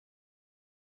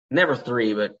 Never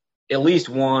 3, but at least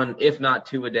 1, if not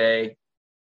 2 a day.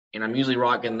 And I'm usually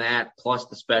rocking that plus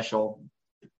the special,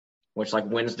 which like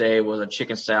Wednesday was a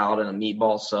chicken salad and a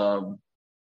meatball sub,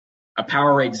 a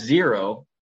Powerade Zero,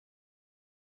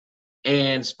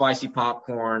 and spicy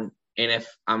popcorn. And if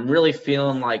I'm really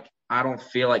feeling like I don't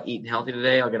feel like eating healthy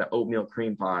today, I'll get an oatmeal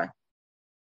cream pie.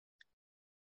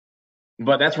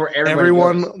 But that's where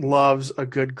everyone loves a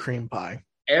good cream pie.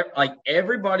 Like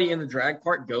everybody in the drag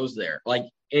park goes there. Like,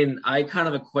 and I kind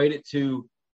of equate it to,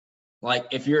 like,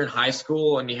 if you're in high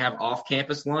school and you have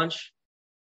off-campus lunch,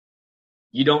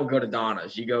 you don't go to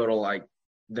Donna's. You go to, like,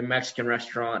 the Mexican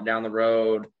restaurant down the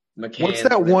road. McCann's. What's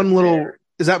that one little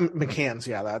 – is that McCann's?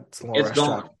 Yeah, that's a little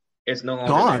restaurant. Gone. It's no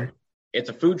longer gone. There. It's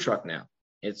a food truck now.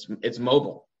 It's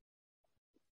mobile.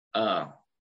 But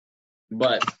 –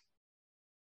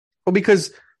 well,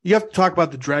 because you have to talk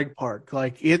about the drag park.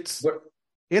 Like, it's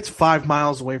 5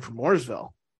 miles away from Mooresville.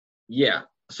 Yeah.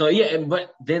 So, yeah,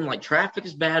 but then, like, traffic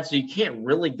is bad, so you can't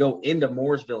really go into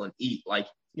Mooresville and eat. Like,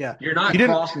 yeah, you're not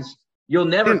crossing – you'll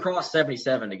never cross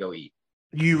 77 to go eat.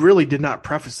 You really did not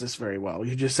preface this very well.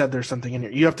 You just said there's something in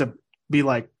here. You have to be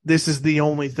like, this is the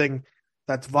only thing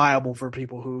that's viable for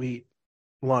people who eat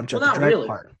lunch at the drag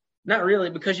park. Not really,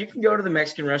 because you can go to the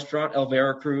Mexican restaurant El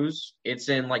Veracruz. It's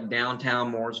in like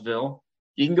downtown Mooresville.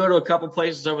 You can go to a couple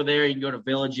places over there. You can go to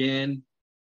Village Inn.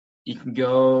 You can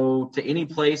go to any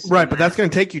place. Right, but that's going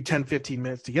to take you 10, 15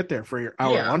 minutes to get there for your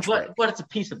hour lunch break. But it's a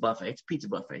pizza buffet. It's a pizza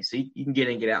buffet, so you can get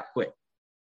in and get out quick.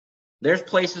 There's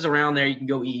places around there you can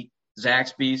go eat.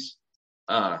 Zaxby's.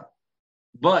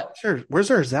 But sure, where's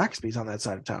our Zaxby's on that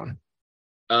side of town?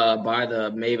 By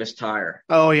the Mavis Tire.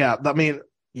 Oh yeah, that's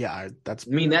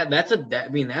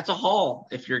a haul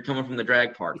if you're coming from the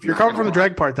drag park. If you're coming from the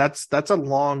drag park, that's a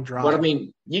long drive. But I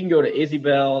mean, you can go to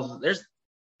Isabel's.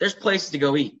 There's places to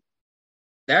go eat.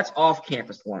 That's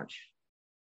off-campus lunch.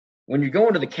 When you're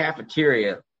going to the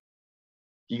cafeteria,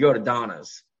 you go to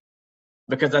Donna's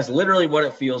because that's literally what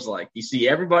it feels like. You see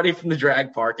everybody from the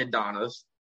drag park at Donna's,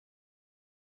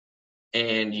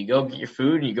 and you go get your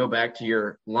food and you go back to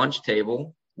your lunch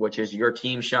table, which is your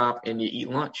team shop, and you eat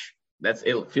lunch.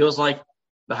 It feels like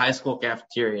the high school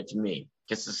cafeteria to me.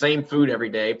 It's the same food every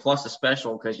day, plus a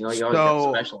special because you always get a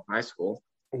special in high school.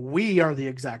 We are the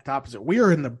exact opposite. We are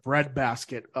in the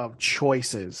breadbasket of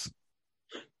choices.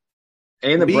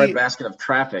 And the breadbasket of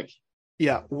traffic.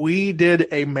 Yeah, we did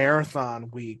a marathon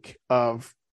week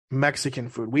of Mexican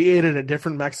food. We ate at a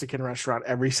different Mexican restaurant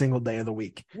every single day of the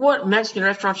week. What Mexican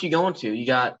restaurants you going to? You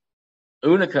got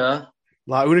Unica.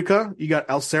 La Unica. You got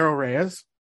El Cerro Reyes.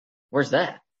 Where's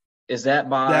that? Is that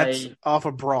That's off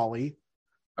of Brawley.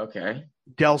 Okay.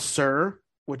 Del Sur,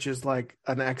 which is like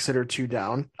an exit or two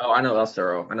down. Oh, I know El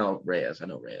Cerro. I know Reyes.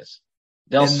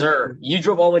 Del Sur. You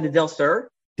drove all the way to Del Sur?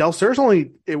 Del Sur's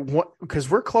because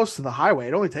we're close to the highway.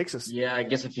 It only takes us. Yeah, I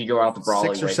guess if you go out the Brawley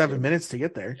 6 or 7 minutes to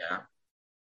get there.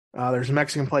 Yeah. There's a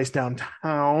Mexican place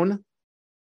downtown.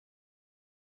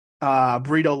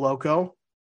 Burrito Loco.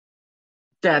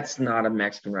 That's not a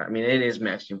Mexican restaurant. I mean, it is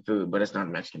Mexican food, but it's not a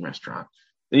Mexican restaurant.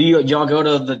 Y'all go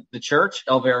to the church,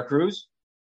 El Veracruz?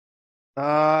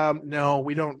 No,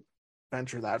 we don't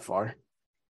venture that far.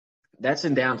 That's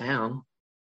in downtown.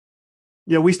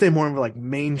 Yeah, we stay more of like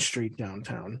Main Street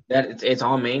downtown. It's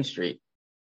on Main Street.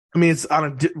 I mean, it's on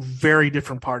a very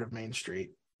different part of Main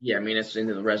Street. Yeah, I mean, it's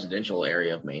into the residential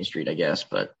area of Main Street, I guess,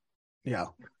 but. Yeah.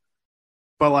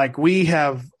 But like we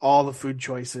have all the food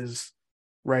choices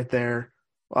right there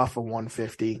off of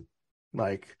 150,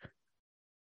 like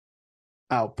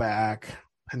Outback,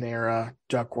 Panera,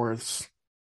 Duckworth's,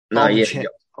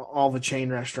 all the chain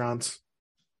restaurants.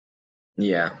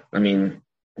 Yeah, I mean,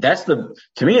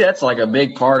 to me, that's like a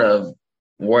big part of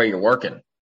where you're working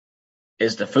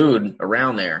is the food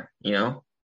around there, you know?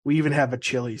 We even have a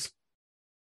Chili's.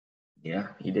 Yeah,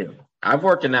 you do. I've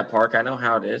worked in that park. I know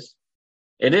how it is.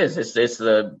 It is.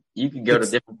 You can go to a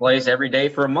different place every day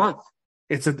for a month.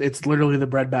 It's literally the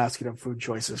breadbasket of food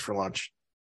choices for lunch.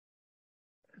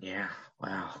 Yeah.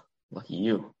 Wow. Lucky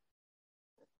you.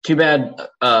 Too bad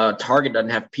Target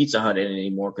doesn't have Pizza Hut in it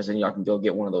anymore because then y'all can go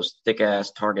get one of those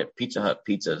thick-ass Target Pizza Hut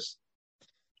pizzas.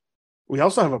 We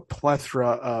also have a plethora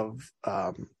of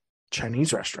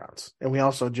Chinese restaurants. And we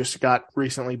also just got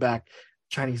recently back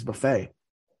Chinese buffet.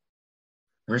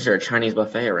 Where's there a Chinese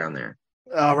buffet around there?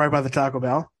 Right by the Taco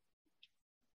Bell.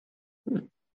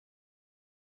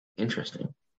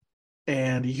 Interesting.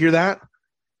 And you hear that?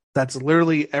 That's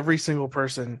literally every single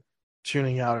person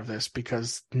tuning out of this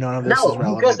because none of this is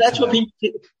relevant. Because that's what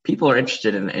people are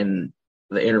interested in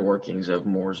the inner workings of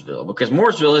Mooresville. Because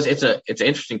Mooresville it's an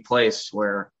interesting place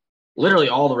where literally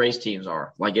all the race teams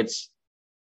are. Like it's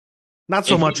not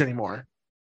so much anymore.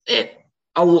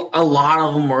 A lot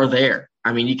of them are there.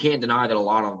 I mean, you can't deny that a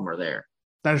lot of them are there.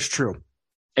 That is true.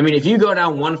 I mean, if you go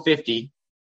down 150,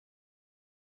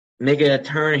 make a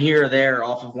turn here or there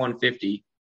off of 150,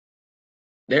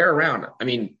 they're around. I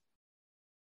mean,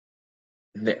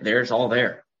 there's all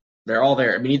there. They're all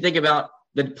there. I mean, you think about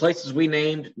the places we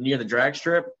named near the drag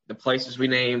strip, the places we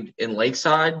named in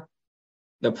Lakeside,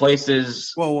 the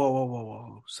places.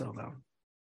 Whoa. Settle down.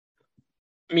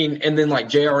 I mean, and then like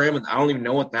JRM, and I don't even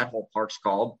know what that whole park's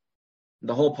called.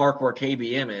 The whole park where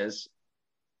KBM is.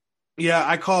 Yeah,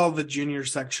 I call the junior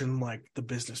section like the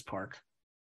business park.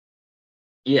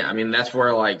 Yeah, I mean that's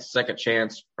where like Second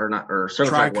Chance or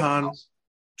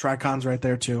Tricon's right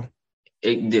there too.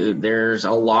 Dude, there's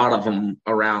a lot of them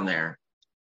around there.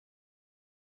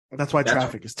 That's why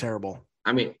traffic is terrible.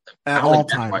 I mean, at all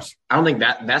times. I don't think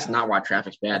that's not why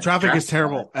traffic's bad. Traffic is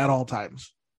terrible at all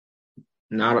times.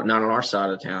 Not on our side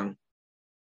of town.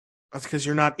 That's because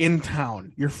you're not in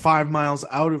town. You're 5 miles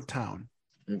out of town.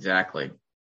 Exactly.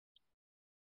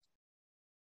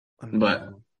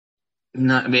 But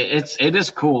no, I mean it is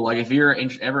cool. Like if you're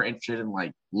ever interested in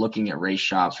like looking at race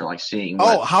shops or like seeing.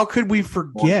 Oh, how could we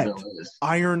forget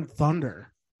Iron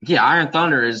Thunder? Yeah, Iron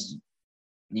Thunder is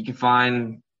you can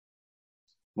find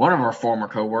one of our former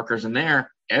coworkers in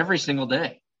there every single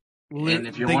day. And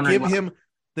if you're wondering,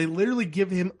 they literally give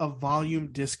him a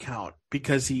volume discount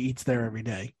because he eats there every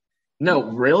day. No,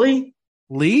 really?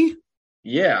 Lee?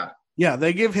 Yeah. Yeah,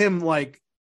 they give him like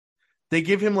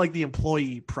the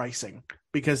employee pricing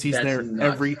because he's there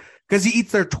because he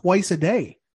eats there twice a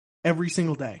day, every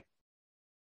single day.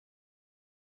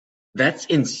 That's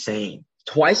insane.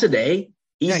 Twice a day?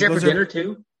 He's there for dinner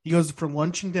too? He goes for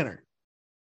lunch and dinner.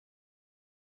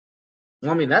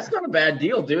 Well, I mean, that's not a bad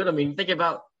deal, dude. I mean, think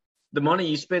about the money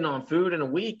you spend on food in a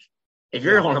week. If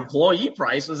you're on employee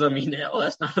prices, I mean, hell,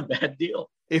 that's not a bad deal.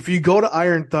 If you go to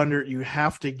Iron Thunder, you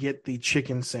have to get the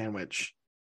chicken sandwich.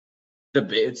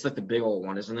 It's like the big old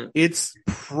one, isn't it? It's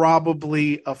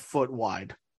probably a foot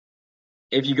wide.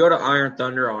 If you go to Iron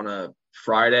Thunder on a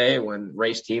Friday when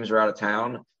race teams are out of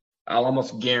town, I'll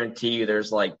almost guarantee you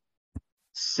there's like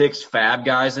 6 fab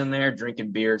guys in there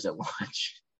drinking beers at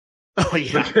lunch. Oh,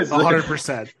 yeah,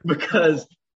 100%. Because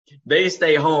they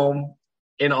stay home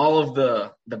and all of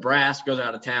the brass goes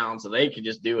out of town, so they can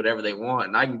just do whatever they want.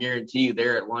 And I can guarantee you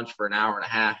they're at lunch for an hour and a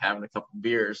half having a couple of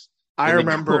beers. I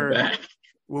remember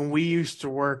when we used to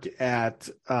work at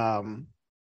in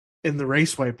the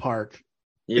raceway park,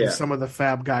 and some of the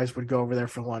fab guys would go over there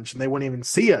for lunch, and they wouldn't even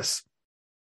see us.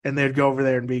 And they'd go over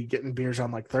there and be getting beers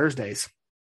on like Thursdays.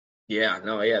 Yeah,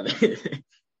 no, yeah.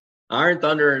 Iron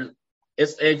Thunder,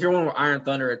 if you're one with Iron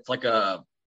Thunder, it's like a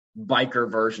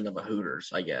biker version of a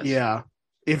Hooters, I guess. Yeah.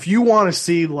 If you want to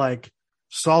see like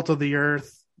salt of the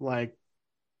earth, like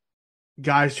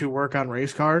guys who work on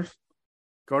race cars,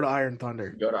 go to Iron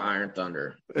Thunder. Go to Iron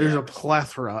Thunder. There's a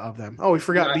plethora of them. Oh, we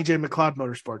forgot BJ McLeod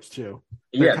Motorsports too.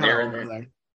 They're in there.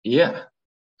 Yeah.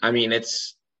 I mean,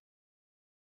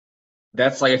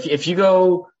 that's like if you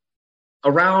go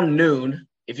around noon,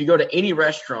 if you go to any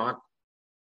restaurant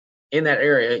in that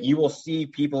area, you will see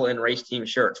people in race team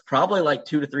shirts, probably like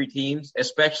 2 to 3 teams,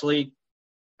 especially.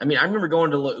 I mean, I remember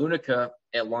going to La Unica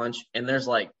at lunch, and there's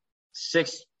like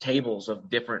 6 tables of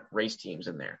different race teams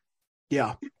in there.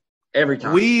 Yeah. Every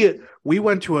time. We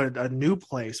went to a new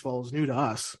place. Well, it was new to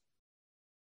us.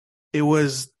 It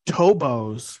was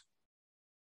Tobo's.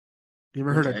 You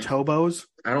ever heard of Tobo's?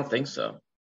 I don't think so.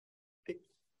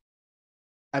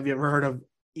 Have you ever heard of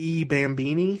E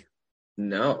Bambini?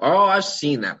 No. Oh, I've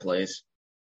seen that place.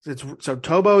 So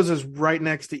Tobo's is right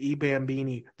next to E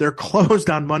Bambini. They're closed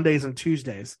on Mondays and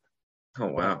Tuesdays. Oh,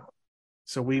 wow.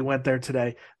 So we went there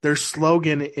today. Their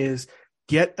slogan is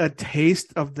 "Get a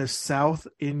taste of the South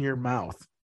in your mouth."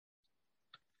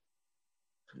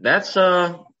 That's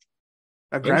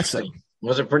aggressive.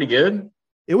 Was it pretty good?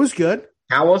 It was good.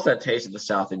 How was that taste of the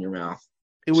South in your mouth?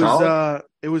 It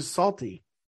was salty.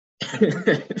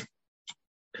 It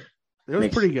was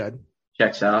pretty good.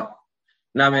 Checks out.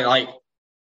 No, I mean, like,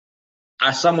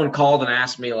 someone called and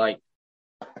asked me, like,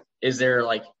 is there,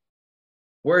 like,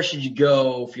 where should you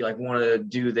go if you, like, want to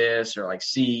do this or, like,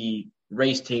 see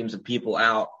race teams of people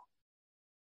out?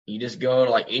 You just go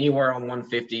to, like, anywhere on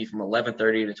 150 from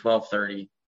 11:30 to 12:30.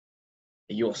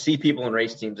 And you'll see people in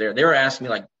race teams there. They were asking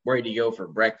me, like, where do you go for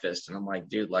breakfast? And I'm like,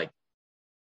 dude, like,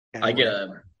 I get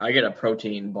a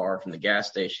protein bar from the gas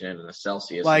station and a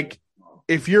Celsius. Like,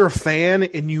 if you're a fan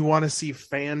and you want to see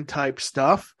fan type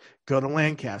stuff, go to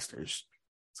Lancaster's.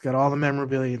 It's got all the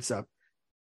memorabilia and stuff.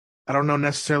 I don't know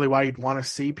necessarily why you'd want to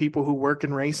see people who work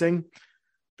in racing,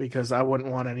 because I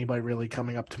wouldn't want anybody really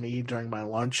coming up to me during my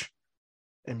lunch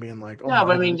and being like, "Oh, yeah."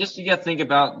 But I mean, just you got to think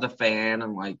about the fan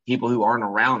and like people who aren't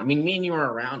around. I mean, me and you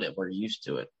are around it; we're used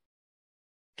to it.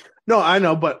 No, I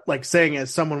know, but like saying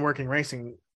as someone working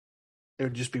racing, it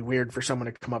would just be weird for someone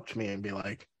to come up to me and be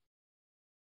like,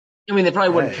 I mean, they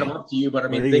probably wouldn't come up to you, but I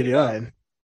mean, think about,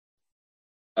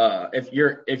 if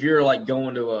you're like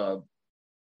going to a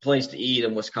place to eat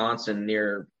in Wisconsin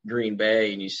near Green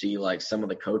Bay and you see like some of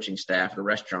the coaching staff at a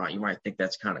restaurant, you might think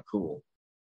that's kind of cool.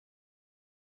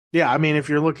 Yeah, I mean, if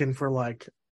you're looking for like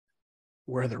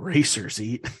where the racers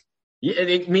eat. Yeah,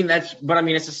 I mean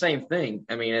it's the same thing.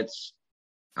 I mean,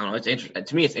 I don't know, it's interesting.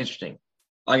 To me, it's interesting.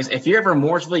 Like, if you're ever in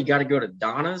Mooresville, you got to go to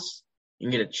Donna's. You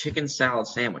can get a chicken salad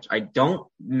sandwich. I don't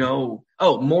know.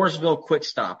 Oh, Mooresville Quick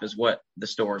Stop is what the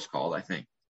store is called, I think.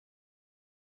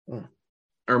 Or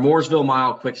Mooresville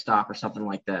Mile Quick Stop or something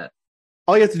like that.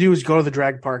 All you have to do is go to the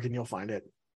drag park and you'll find it.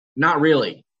 Not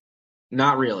really.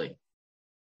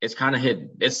 It's kind of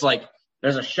hidden. It's like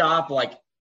there's a shop like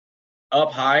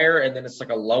up higher and then it's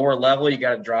like a lower level. You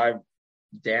got to drive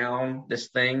down this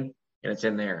thing and it's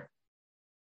in there.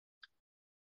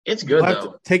 It's good,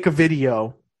 though. Take a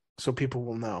video so people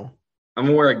will know. I'm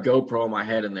going to wear a GoPro on my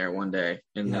head in there one day,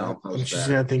 and I'll post that. She's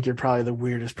going to think you're probably the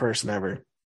weirdest person ever.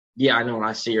 Yeah, I know. And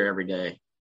I see her every day.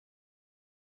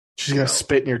 She's gonna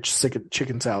spit in your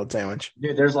chicken salad sandwich.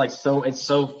 Dude, there's like it's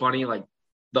so funny, like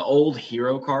the old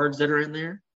hero cards that are in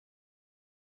there,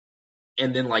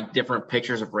 and then like different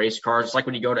pictures of race cards. It's like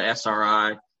when you go to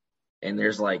SRI and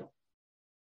there's like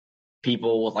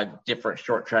people with like different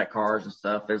short track cars and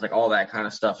stuff. There's like all that kind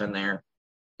of stuff in there.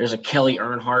 There's a Kelly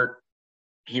Earnhardt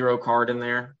hero card in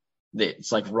there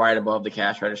that's like right above the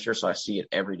cash register, so I see it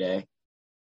every day.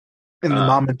 In the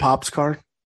mom and pop's card?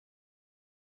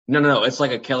 No, it's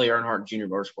like a Kelly Earnhardt Junior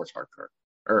Motorsports hard card.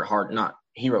 Or hard, not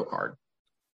hero card.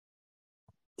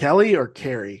 Kelly or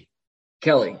Carrie?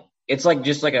 Kelly. It's like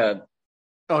just like a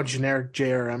generic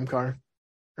JRM car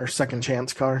or second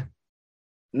chance car.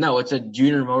 No, it's a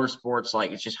Junior Motorsports,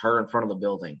 like it's just her in front of the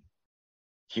building.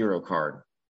 Hero card.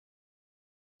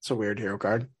 It's a weird hero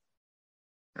card.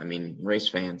 I mean, race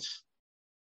fans.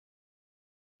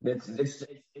 It's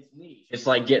neat. It's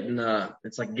like getting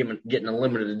a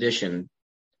limited edition.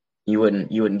 You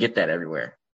wouldn't get that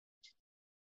everywhere.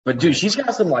 But dude, she's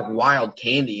got some like wild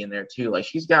candy in there too. Like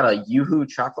she's got a Yoo-hoo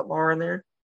chocolate bar in there.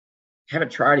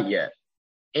 Haven't tried it yet.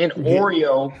 And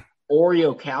Oreo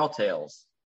cowtails.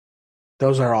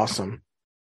 Those are awesome.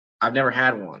 I've never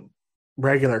had one.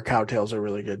 Regular cowtails are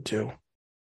really good too.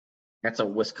 That's a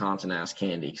Wisconsin ass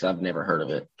candy because I've never heard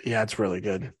of it. Yeah, it's really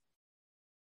good.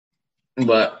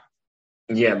 But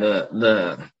yeah,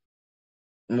 the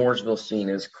Mooresville scene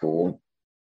is cool.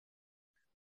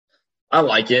 I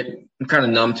like it. I'm kind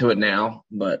of numb to it now,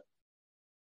 but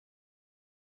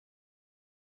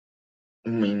I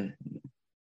mean,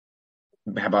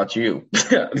 how about you?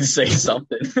 Say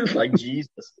something like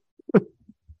Jesus.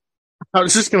 I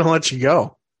was just gonna let you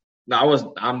go.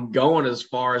 I'm going as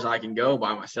far as I can go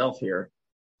by myself here.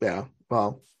 Yeah.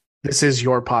 Well, this is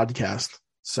your podcast,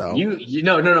 so you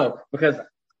know, no, because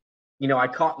I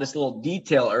caught this little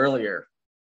detail earlier.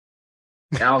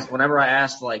 And whenever I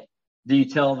asked, like, do you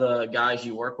tell the guys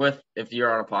you work with if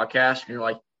you're on a podcast? And you're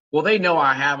like, well, they know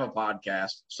I have a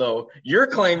podcast, so you're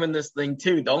claiming this thing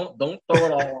too. Don't throw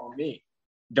it all on me.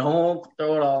 Don't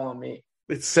throw it all on me.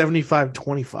 It's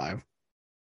 75-25.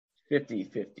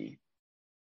 50-50.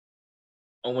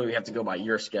 Only we have to go by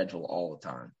your schedule all the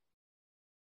time.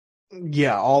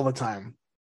 Yeah, all the time.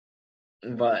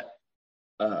 But,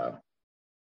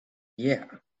 yeah.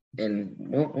 And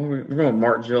we're going to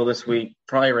Martinsville this week.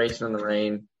 Probably racing in the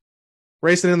rain.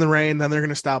 Racing in the rain, then they're going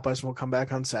to stop us and we'll come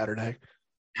back on Saturday.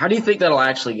 How do you think that'll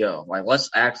actually go? Like, let's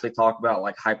actually talk about,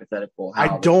 like, hypothetical.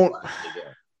 I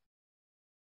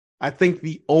think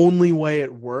the only way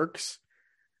it works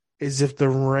is if the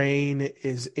rain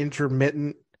is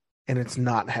intermittent and it's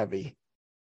not heavy.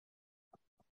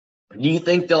 Do you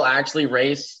think they'll actually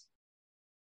race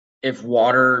if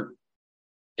water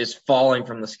is falling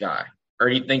from the sky? Or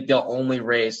do you think they'll only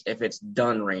race if it's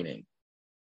done raining?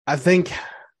 I think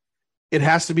it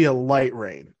has to be a light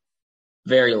rain.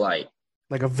 Very light.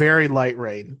 Like a very light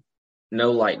rain.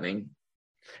 No lightning.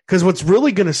 Because what's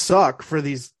really going to suck for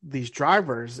these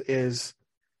drivers is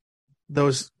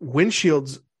those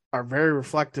windshields are very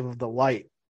reflective of the light,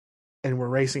 and we're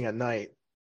racing at night.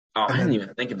 Oh, I didn't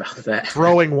even think about that.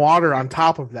 Throwing water on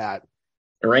top of that.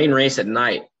 A rain race at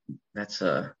night. It's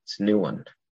a new one.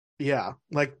 Yeah.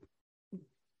 Like,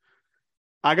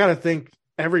 I got to think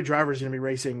every driver is going to be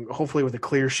racing hopefully with a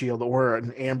clear shield or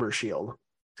an amber shield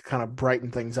to kind of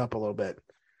brighten things up a little bit.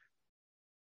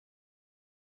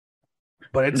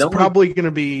 But it's probably going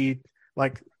to be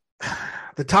like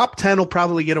the top 10 will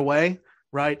probably get away,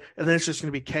 right? And then it's just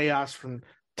going to be chaos from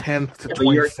 10th to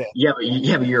 25th.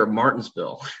 But you're at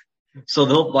Martinsville. So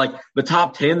they'll like the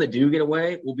top 10 that do get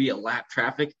away will be at lap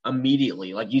traffic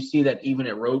immediately. Like you see that even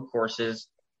at road courses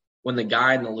when the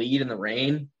guy in the lead in the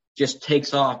rain just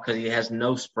takes off because he has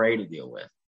no spray to deal with.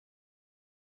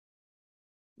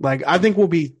 Like I think we'll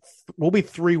be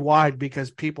 3 wide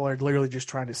because people are literally just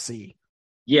trying to see.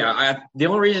 Yeah, the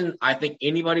only reason I think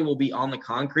anybody will be on the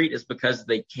concrete is because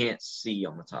they can't see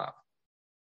on the top.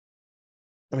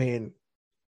 I mean,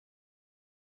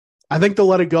 I think they'll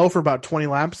let it go for about 20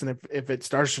 laps, and if it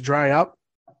starts to dry up,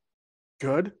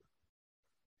 good.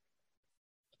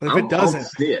 But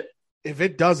if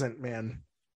it doesn't, man,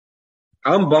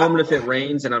 I'm bummed if it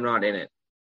rains and I'm not in it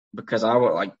because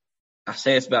I've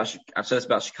said this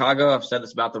about Chicago. I've said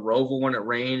this about the Roval when it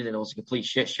rained and it was a complete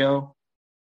shit show.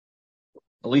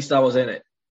 At least I was in it.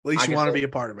 At least you want to be a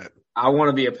part of it. I want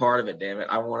to be a part of it, damn it.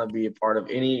 I want to be a part of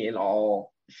any and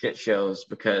all shit shows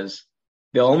because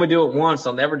they'll only do it once.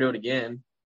 They'll never do it again.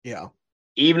 Yeah.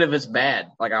 Even if it's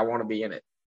bad, like I want to be in it.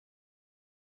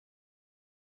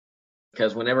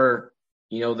 Because whenever,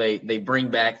 they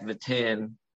bring back the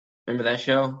 10, remember that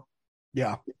show?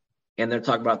 Yeah. and they're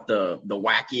talking about the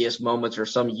wackiest moments or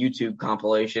some YouTube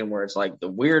compilation where it's like the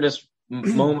weirdest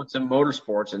moments in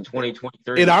motorsports in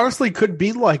 2023. It honestly could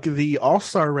be like the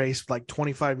All-Star race like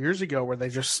 25 years ago where they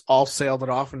just all sailed it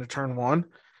off into turn one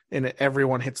and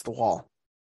everyone hits the wall.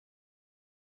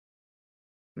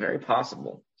 Very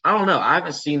possible. I don't know. I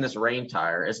haven't seen this rain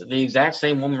tire. Is it the exact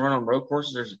same one we run on road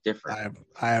courses, or is it different?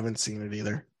 I haven't seen it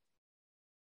either.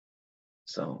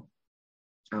 So,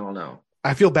 I don't know.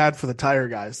 I feel bad for the tire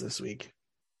guys this week.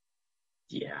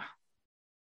 Yeah.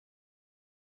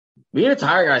 Being a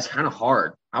tire guy is kind of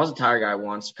hard. I was a tire guy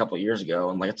once a couple of years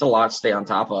ago, and like it's a lot to stay on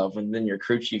top of. And then your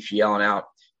crew chief's yelling out,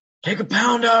 "Take a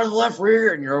pound out of the left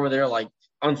rear," and you're over there like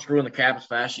unscrewing the cap as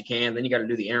fast as you can. Then you got to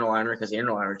do the inner liner because the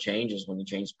inner liner changes when you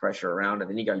change the pressure around, and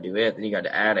then you got to do it. Then you got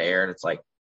to add air, and it's like,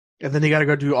 and then you got to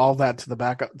go do all that to the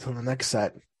backup to the next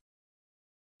set.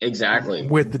 Exactly.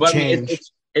 With the change. I mean,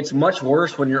 it's much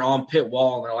worse when you're on pit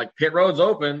wall and they're like, pit road's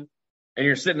open, and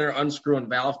you're sitting there unscrewing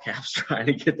valve caps trying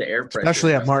to get the air pressure.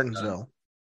 Especially at Martinsville.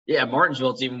 Yeah,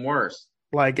 Martinsville, it's even worse.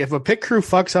 Like, if a pit crew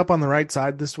fucks up on the right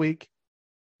side this week,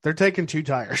 they're taking 2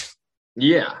 tires.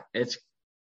 Yeah,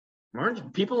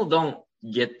 people don't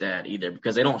get that either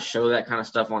because they don't show that kind of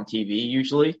stuff on TV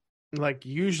usually. Like,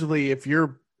 usually if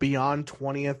you're beyond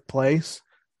 20th place,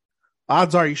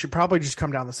 odds are you should probably just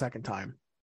come down the second time.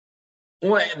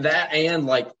 Well, that and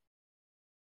like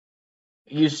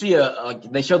you see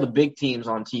they show the big teams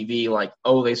on TV like,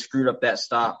 oh, they screwed up that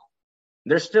stop.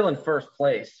 They're still in first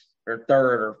place or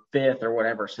third or fifth or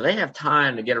whatever, so they have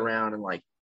time to get around and like,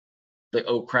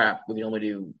 oh crap,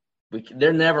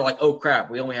 they're never like, oh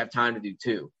crap, we only have time to do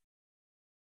 2.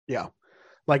 Yeah,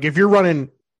 like if you're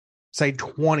running, say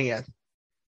 20th,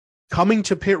 coming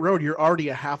to pit road, you're already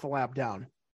a half a lap down.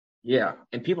 Yeah,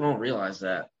 and people don't realize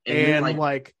that. And then,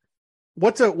 like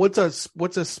what's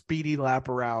a speedy lap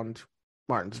around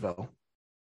Martinsville?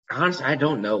 Honestly, I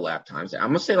don't know lap times. I'm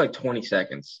gonna say like 20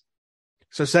 seconds.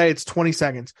 So say it's 20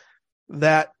 seconds.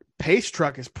 That pace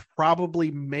truck is probably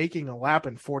making a lap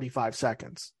in 45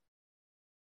 seconds.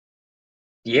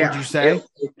 Yeah. Would you say?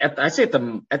 I say at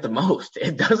the most.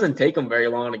 It doesn't take them very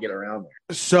long to get around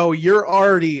there. So you're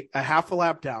already a half a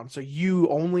lap down. So you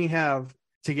only have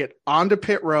to get onto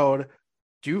pit road,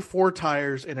 do 4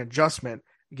 tires in adjustment,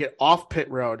 get off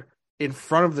pit road in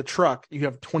front of the truck. You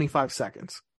have 25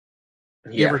 seconds.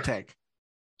 Yeah. Give or take.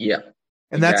 Yeah.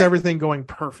 And that's everything going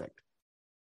perfect.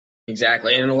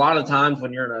 Exactly. And a lot of times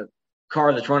when you're in a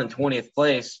car that's running 20th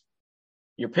place,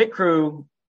 your pit crew,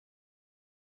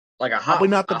 like probably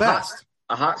not the best.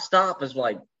 A hot stop is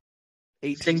like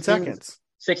 18 seconds.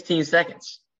 16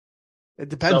 seconds. It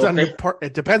depends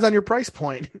it depends on your price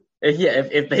point. Yeah,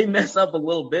 if they mess up a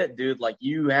little bit, dude, like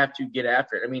you have to get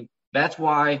after it. I mean, that's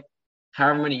why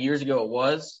however many years ago it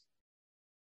was,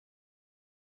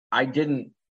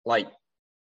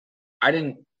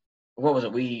 what was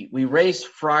it? We raced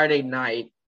Friday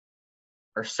night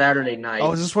or Saturday night.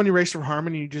 Oh, is this when you raced from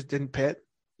Harmon and you just didn't pit?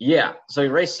 Yeah. So we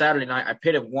raced Saturday night. I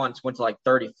pitted once, went to like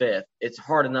 35th. It's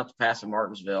hard enough to pass in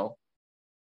Martinsville,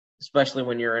 especially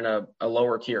when you're in a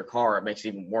lower tier car. It makes it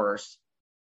even worse.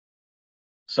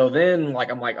 So then,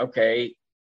 like, I'm like, okay,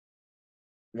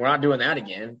 we're not doing that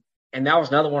again. And that was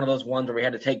another one of those ones where we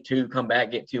had to take 2, come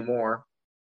back, get 2 more.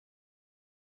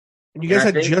 And you guys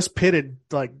had just pitted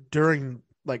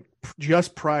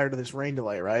just prior to this rain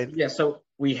delay, right? Yeah, so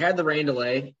we had the rain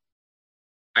delay.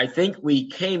 I think we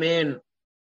came in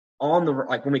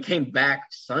when we came back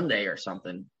Sunday or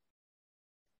something,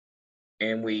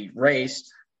 and we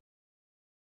raced.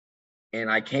 And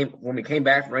when we came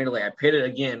back from rain delay, I pitted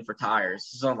again for tires.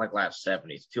 This is on like lap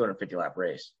 70. It's a 250 lap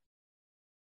race.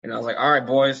 And I was like, all right,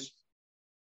 boys,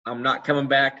 I'm not coming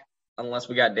back unless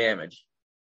we got damage.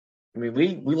 I mean,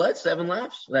 we led 7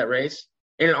 laps that race.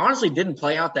 And it honestly didn't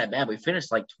play out that bad. We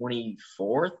finished like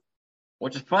 24th,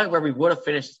 which is probably where we would have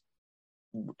finished.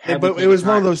 But it was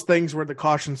one of those things where the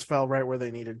cautions fell right where they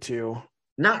needed to.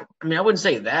 I wouldn't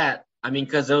say that. I mean,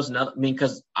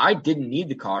 because I didn't need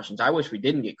the cautions. I wish we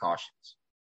didn't get cautions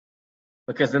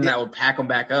because then that would pack them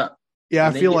back up. Yeah,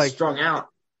 I feel like strung out.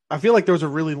 I feel like there was a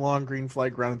really long green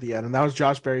flag run at the end, and that was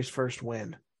Josh Berry's first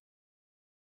win.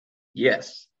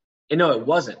 Yes. And no, it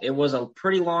wasn't. It was a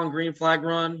pretty long green flag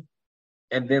run,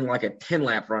 and then like a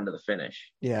 10-lap run to the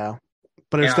finish. Yeah,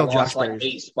 but it's still Josh Berry's. Like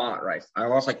 8 spots, right? I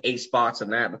lost like 8 spots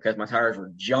in that because my tires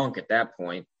were junk at that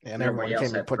point. And everybody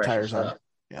came to put tires on.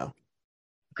 Yeah.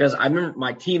 Because I remember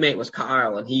my teammate was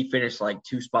Kyle, and he finished like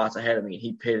 2 spots ahead of me, and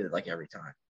he pitted like every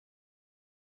time.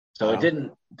 So It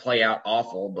didn't play out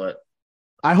awful, but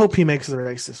I hope he makes the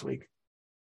race this week.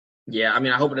 Yeah, I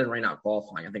mean, I hope it doesn't rain out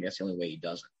qualifying. I think that's the only way he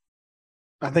does it.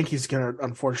 I think he's going to,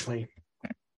 unfortunately,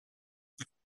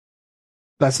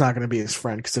 That's not going to be his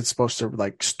friend because it's supposed to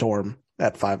like storm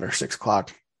at 5 or 6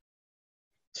 o'clock.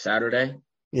 Saturday?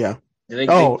 Yeah. They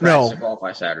Oh, practice no. to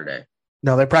qualify Saturday?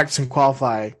 No, they practice and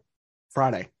qualify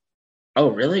Friday.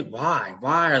 Oh, really? Why?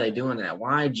 Why are they doing that?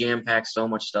 Why jam pack so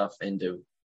much stuff into?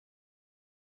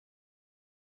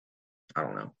 I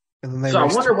don't know. And then they So I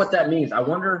race wonder what that means. I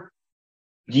wonder,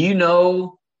 do you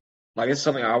know, like it's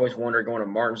something I always wonder going to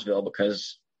Martinsville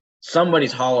because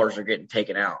somebody's haulers are getting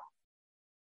taken out.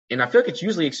 And I feel like it's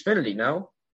usually Xfinity,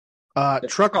 no?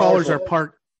 Truck haulers are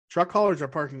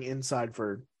parking inside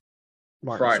for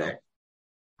Martinsville.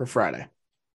 Friday.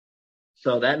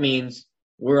 So that means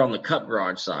we're on the Cup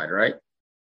garage side, right?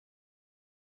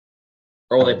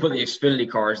 Or will they put the Xfinity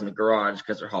cars in the garage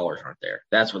because their haulers aren't there?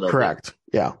 That's what they'll Correct.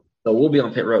 do. Yeah. So we'll be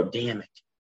on pit road. Damn it.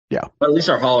 Yeah. But at least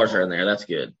our haulers are in there. That's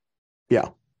good. Yeah.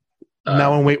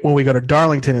 Now when we go to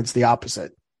Darlington, it's the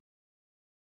opposite.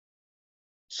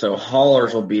 So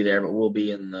haulers will be there, but we'll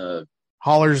be in the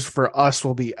haulers for us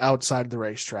will be outside the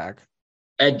racetrack.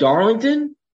 At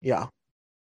Darlington? Yeah.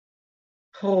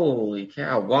 Holy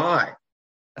cow. Why?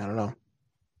 I don't know.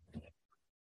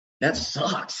 That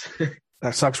sucks.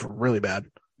 That sucks really bad.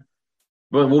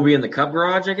 But we'll be in the Cup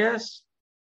garage, I guess?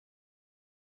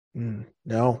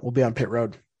 No, we'll be on pit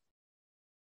road.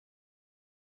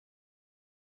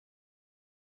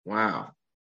 Wow.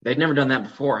 They've never done that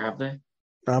before, have they?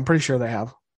 I'm pretty sure they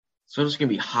have. So it's going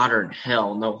to be hotter than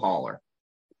hell, no hauler.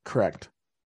 Correct.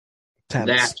 Tense.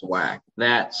 That's whack.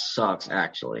 That sucks,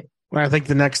 actually. Well, I think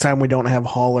the next time we don't have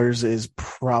haulers is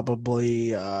probably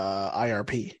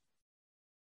IRP.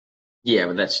 Yeah,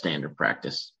 but that's standard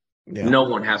practice. Yeah. No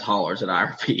one has haulers at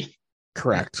IRP.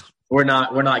 Correct. We're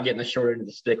not getting the short end of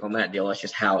the stick on that deal. That's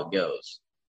just how it goes.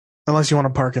 Unless you want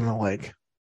to park in the lake.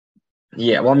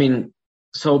 Yeah, well, I mean,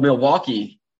 so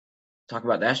Milwaukee, talk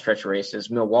about that stretch races.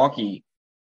 Milwaukee,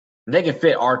 they can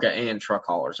fit ARCA and truck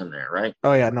haulers in there, right?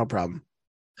 Oh, yeah, no problem.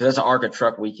 Because that's an ARCA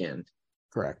truck weekend.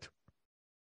 Correct.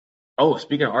 Oh,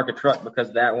 speaking of ARCA truck,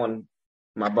 because that one,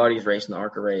 my buddy's racing the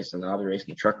ARCA race, and I'll be racing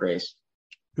the truck race.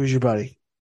 Who's your buddy?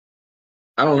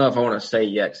 I don't know if I want to say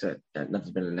yet because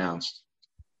nothing's been announced.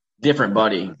 Different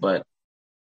buddy, but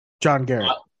John Garrett.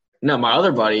 No, my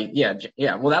other buddy. Yeah.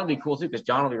 Well, that'll be cool too because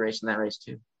John will be racing that race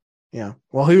too. Yeah.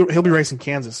 Well, he'll be racing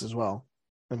Kansas as well,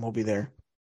 and we'll be there.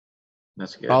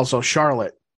 That's good. Also,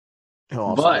 Charlotte. He'll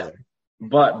also be there.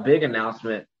 But big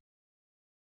announcement.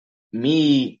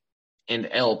 Me and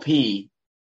LP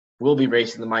will be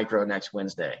racing the micro next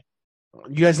Wednesday.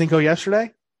 You guys didn't go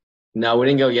yesterday? No, we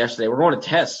didn't go yesterday. We're going to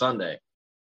test Sunday.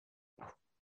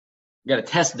 We got a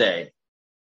test day.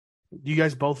 Do you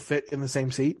guys both fit in the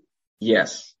same seat?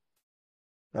 Yes.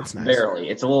 That's nice. Barely.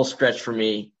 It's a little stretch for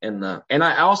me and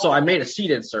I made a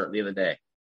seat insert the other day.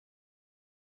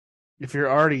 If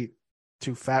you're already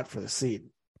too fat for the seat,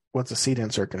 what's a seat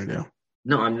insert going to do?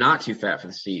 No, I'm not too fat for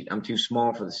the seat. I'm too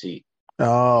small for the seat.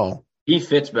 Oh. He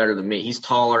fits better than me. He's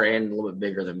taller and a little bit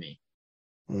bigger than me.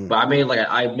 But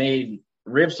I made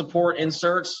rib support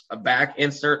inserts, a back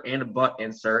insert, and a butt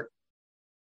insert.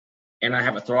 And I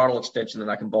have a throttle extension that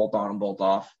I can bolt on and bolt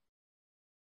off.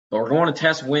 But we're going to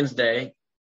test Wednesday.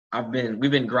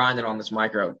 We've been grinding on this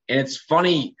micro. And it's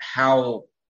funny how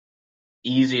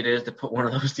easy it is to put one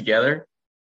of those together.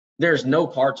 There's no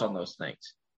parts on those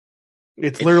things.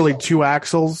 It's literally 2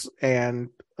 axles and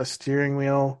a steering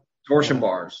wheel. Torsion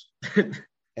bars.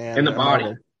 and the body.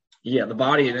 Motor. Yeah, the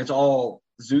body, and it's all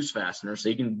Zeus fasteners, so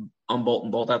you can unbolt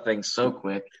and bolt that thing so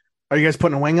quick. Are you guys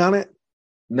putting a wing on it?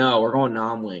 No, we're going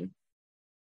non-wing.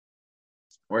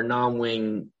 We're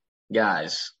non-wing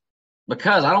guys.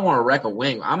 Because I don't want to wreck a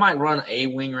wing. I might run a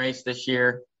wing race this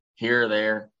year, here or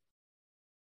there.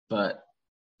 But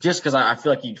just because I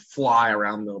feel like you'd fly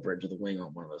around Millbridge with a wing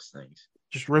on one of those things.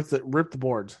 Just rip the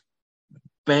boards.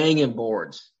 Banging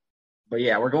boards. But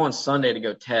yeah, we're going Sunday to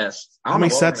go test. How many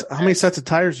sets of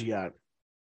tires you got?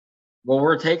 Well,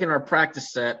 we're taking our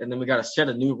practice set, and then we got a set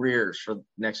of new rears for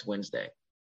next Wednesday.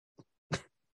 And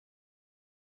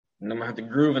I'm going to have to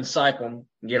groove and cycle them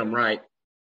and get them right.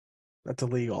 That's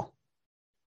illegal.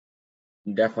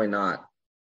 Definitely not.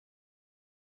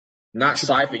 Not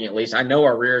siping, at least. I know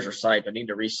our rears are siped. I need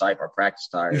to re-sipe our practice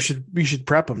tires. You should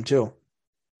prep them, too.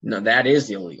 No, that is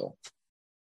illegal.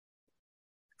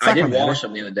 I did wash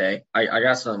them the other day. I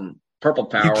got some purple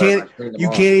power. You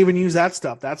can't even use that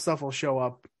stuff. That stuff will show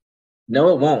up. No,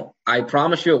 it won't. I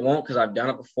promise you it won't because I've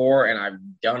done it before and I've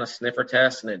done a sniffer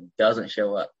test and it doesn't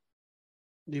show up.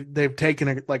 They've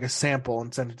taken a sample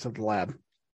and sent it to the lab.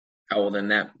 Oh,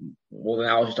 then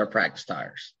I'll just our practice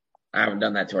tires. I haven't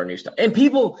done that to our new stuff. And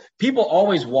people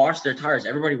always wash their tires.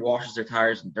 Everybody washes their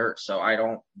tires in dirt, so I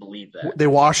don't believe that. They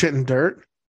wash it in dirt?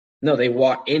 No, they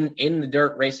in the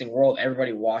dirt racing world.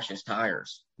 Everybody washes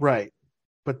tires. Right.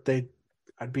 But I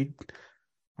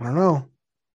don't know.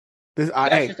 That's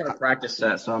just our practice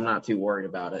set, so I'm not too worried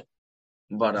about it.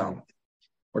 But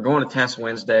we're going to test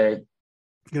Wednesday.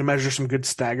 Gonna measure some good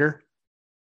stagger.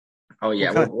 Oh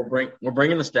yeah, we're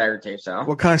bringing the stagger tapes out.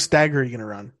 What kind of stagger are you gonna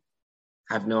run?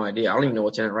 I have no idea. I don't even know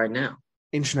what's in it right now.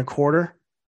 1.25 inches?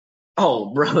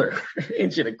 Oh, brother,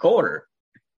 1.25 inches.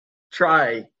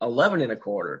 Try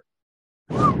 11.25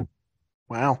 inches.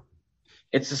 Wow.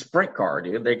 It's a sprint car,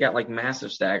 dude. They got like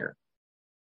massive stagger.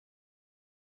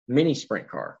 Mini sprint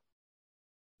car.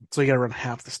 So you got to run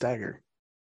half the stagger.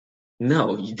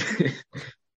 No,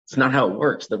 it's not how it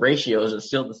works. The ratios are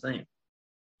still the same.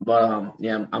 But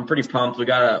yeah, I'm pretty pumped. We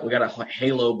got a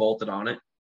halo bolted on it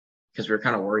because we were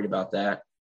kind of worried about that.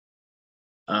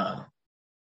 But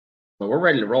we're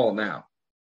ready to roll now.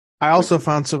 I also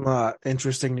found some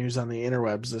interesting news on the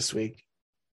interwebs this week.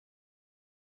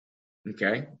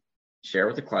 Okay. Share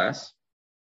with the class.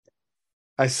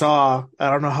 I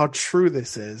don't know how true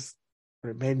this is, but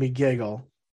it made me giggle.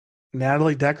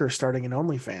 Natalie Decker starting an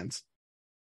OnlyFans.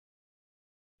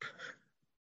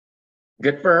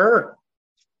 Good for her.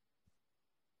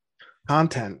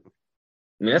 Content.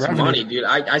 I mean, that's revenue. Money, dude.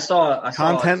 I saw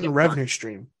content and revenue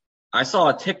stream. I saw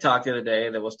a TikTok the other day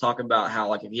that was talking about how,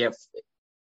 like, you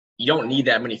don't need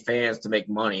that many fans to make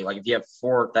money. Like, if you have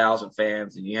 4,000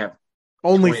 fans and you have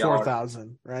only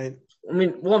 4,000, right? I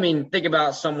mean, think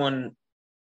about the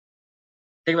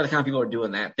kind of people who are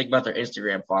doing that. Think about their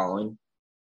Instagram following.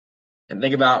 And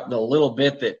think about the little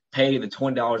bit that pay the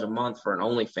 $20 a month for an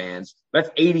OnlyFans. That's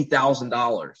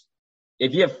 $80,000.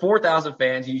 If you have 4,000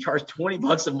 fans and you charge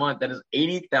 $20 a month, that is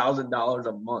 $80,000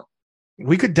 a month.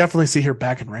 We could definitely see her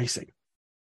back in racing.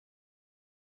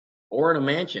 Or in a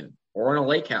mansion, or in a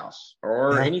lake house,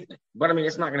 or anything. But I mean,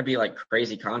 it's not going to be like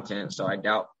crazy content, so I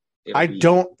doubt. I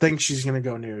don't think she's going to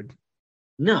go nude.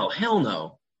 No, hell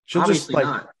no. She'll Obviously just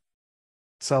not.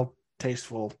 Sell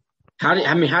tasteful. How do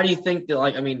you think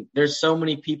that, there's so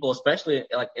many people, especially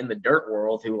like in the dirt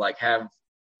world, who like have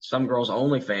some girls'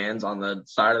 OnlyFans on the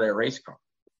side of their race car.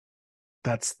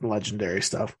 That's legendary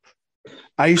stuff.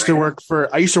 I used to work for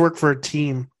a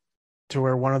team to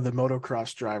where one of the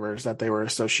motocross drivers that they were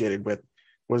associated with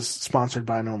was sponsored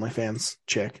by an OnlyFans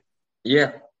chick.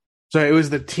 Yeah. So it was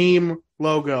the team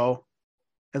logo,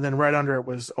 and then right under it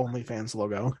was OnlyFans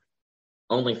logo.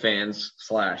 OnlyFans /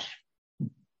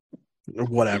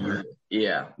 whatever.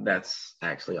 Yeah, that's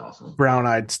actually awesome.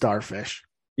 Brown-eyed starfish.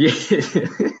 Yeah.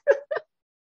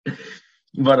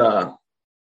 But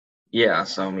yeah,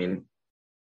 so I mean,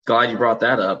 glad you brought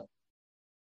that up.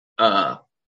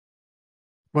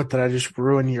 What, did I just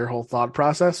ruin your whole thought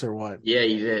process or what? Yeah,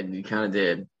 you did. You kind of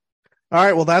did. All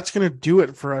right, well, that's going to do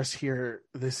it for us here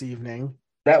this evening.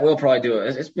 That will probably do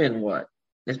it. It's been what?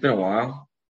 It's been a while.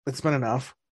 It's been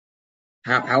enough.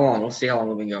 How long? Let's see how long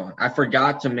we've been going. I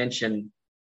forgot to mention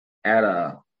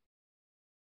at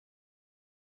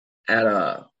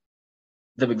the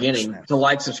beginning to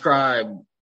like, subscribe,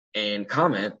 and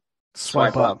comment.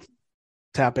 Swipe up.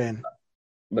 Tap in.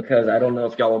 Because I don't know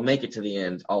if y'all will make it to the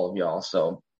end, all of y'all.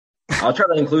 So I'll try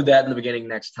to include that in the beginning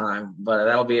next time. But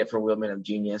that'll be it for Wheelman of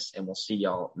Genius, and we'll see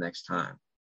y'all next time.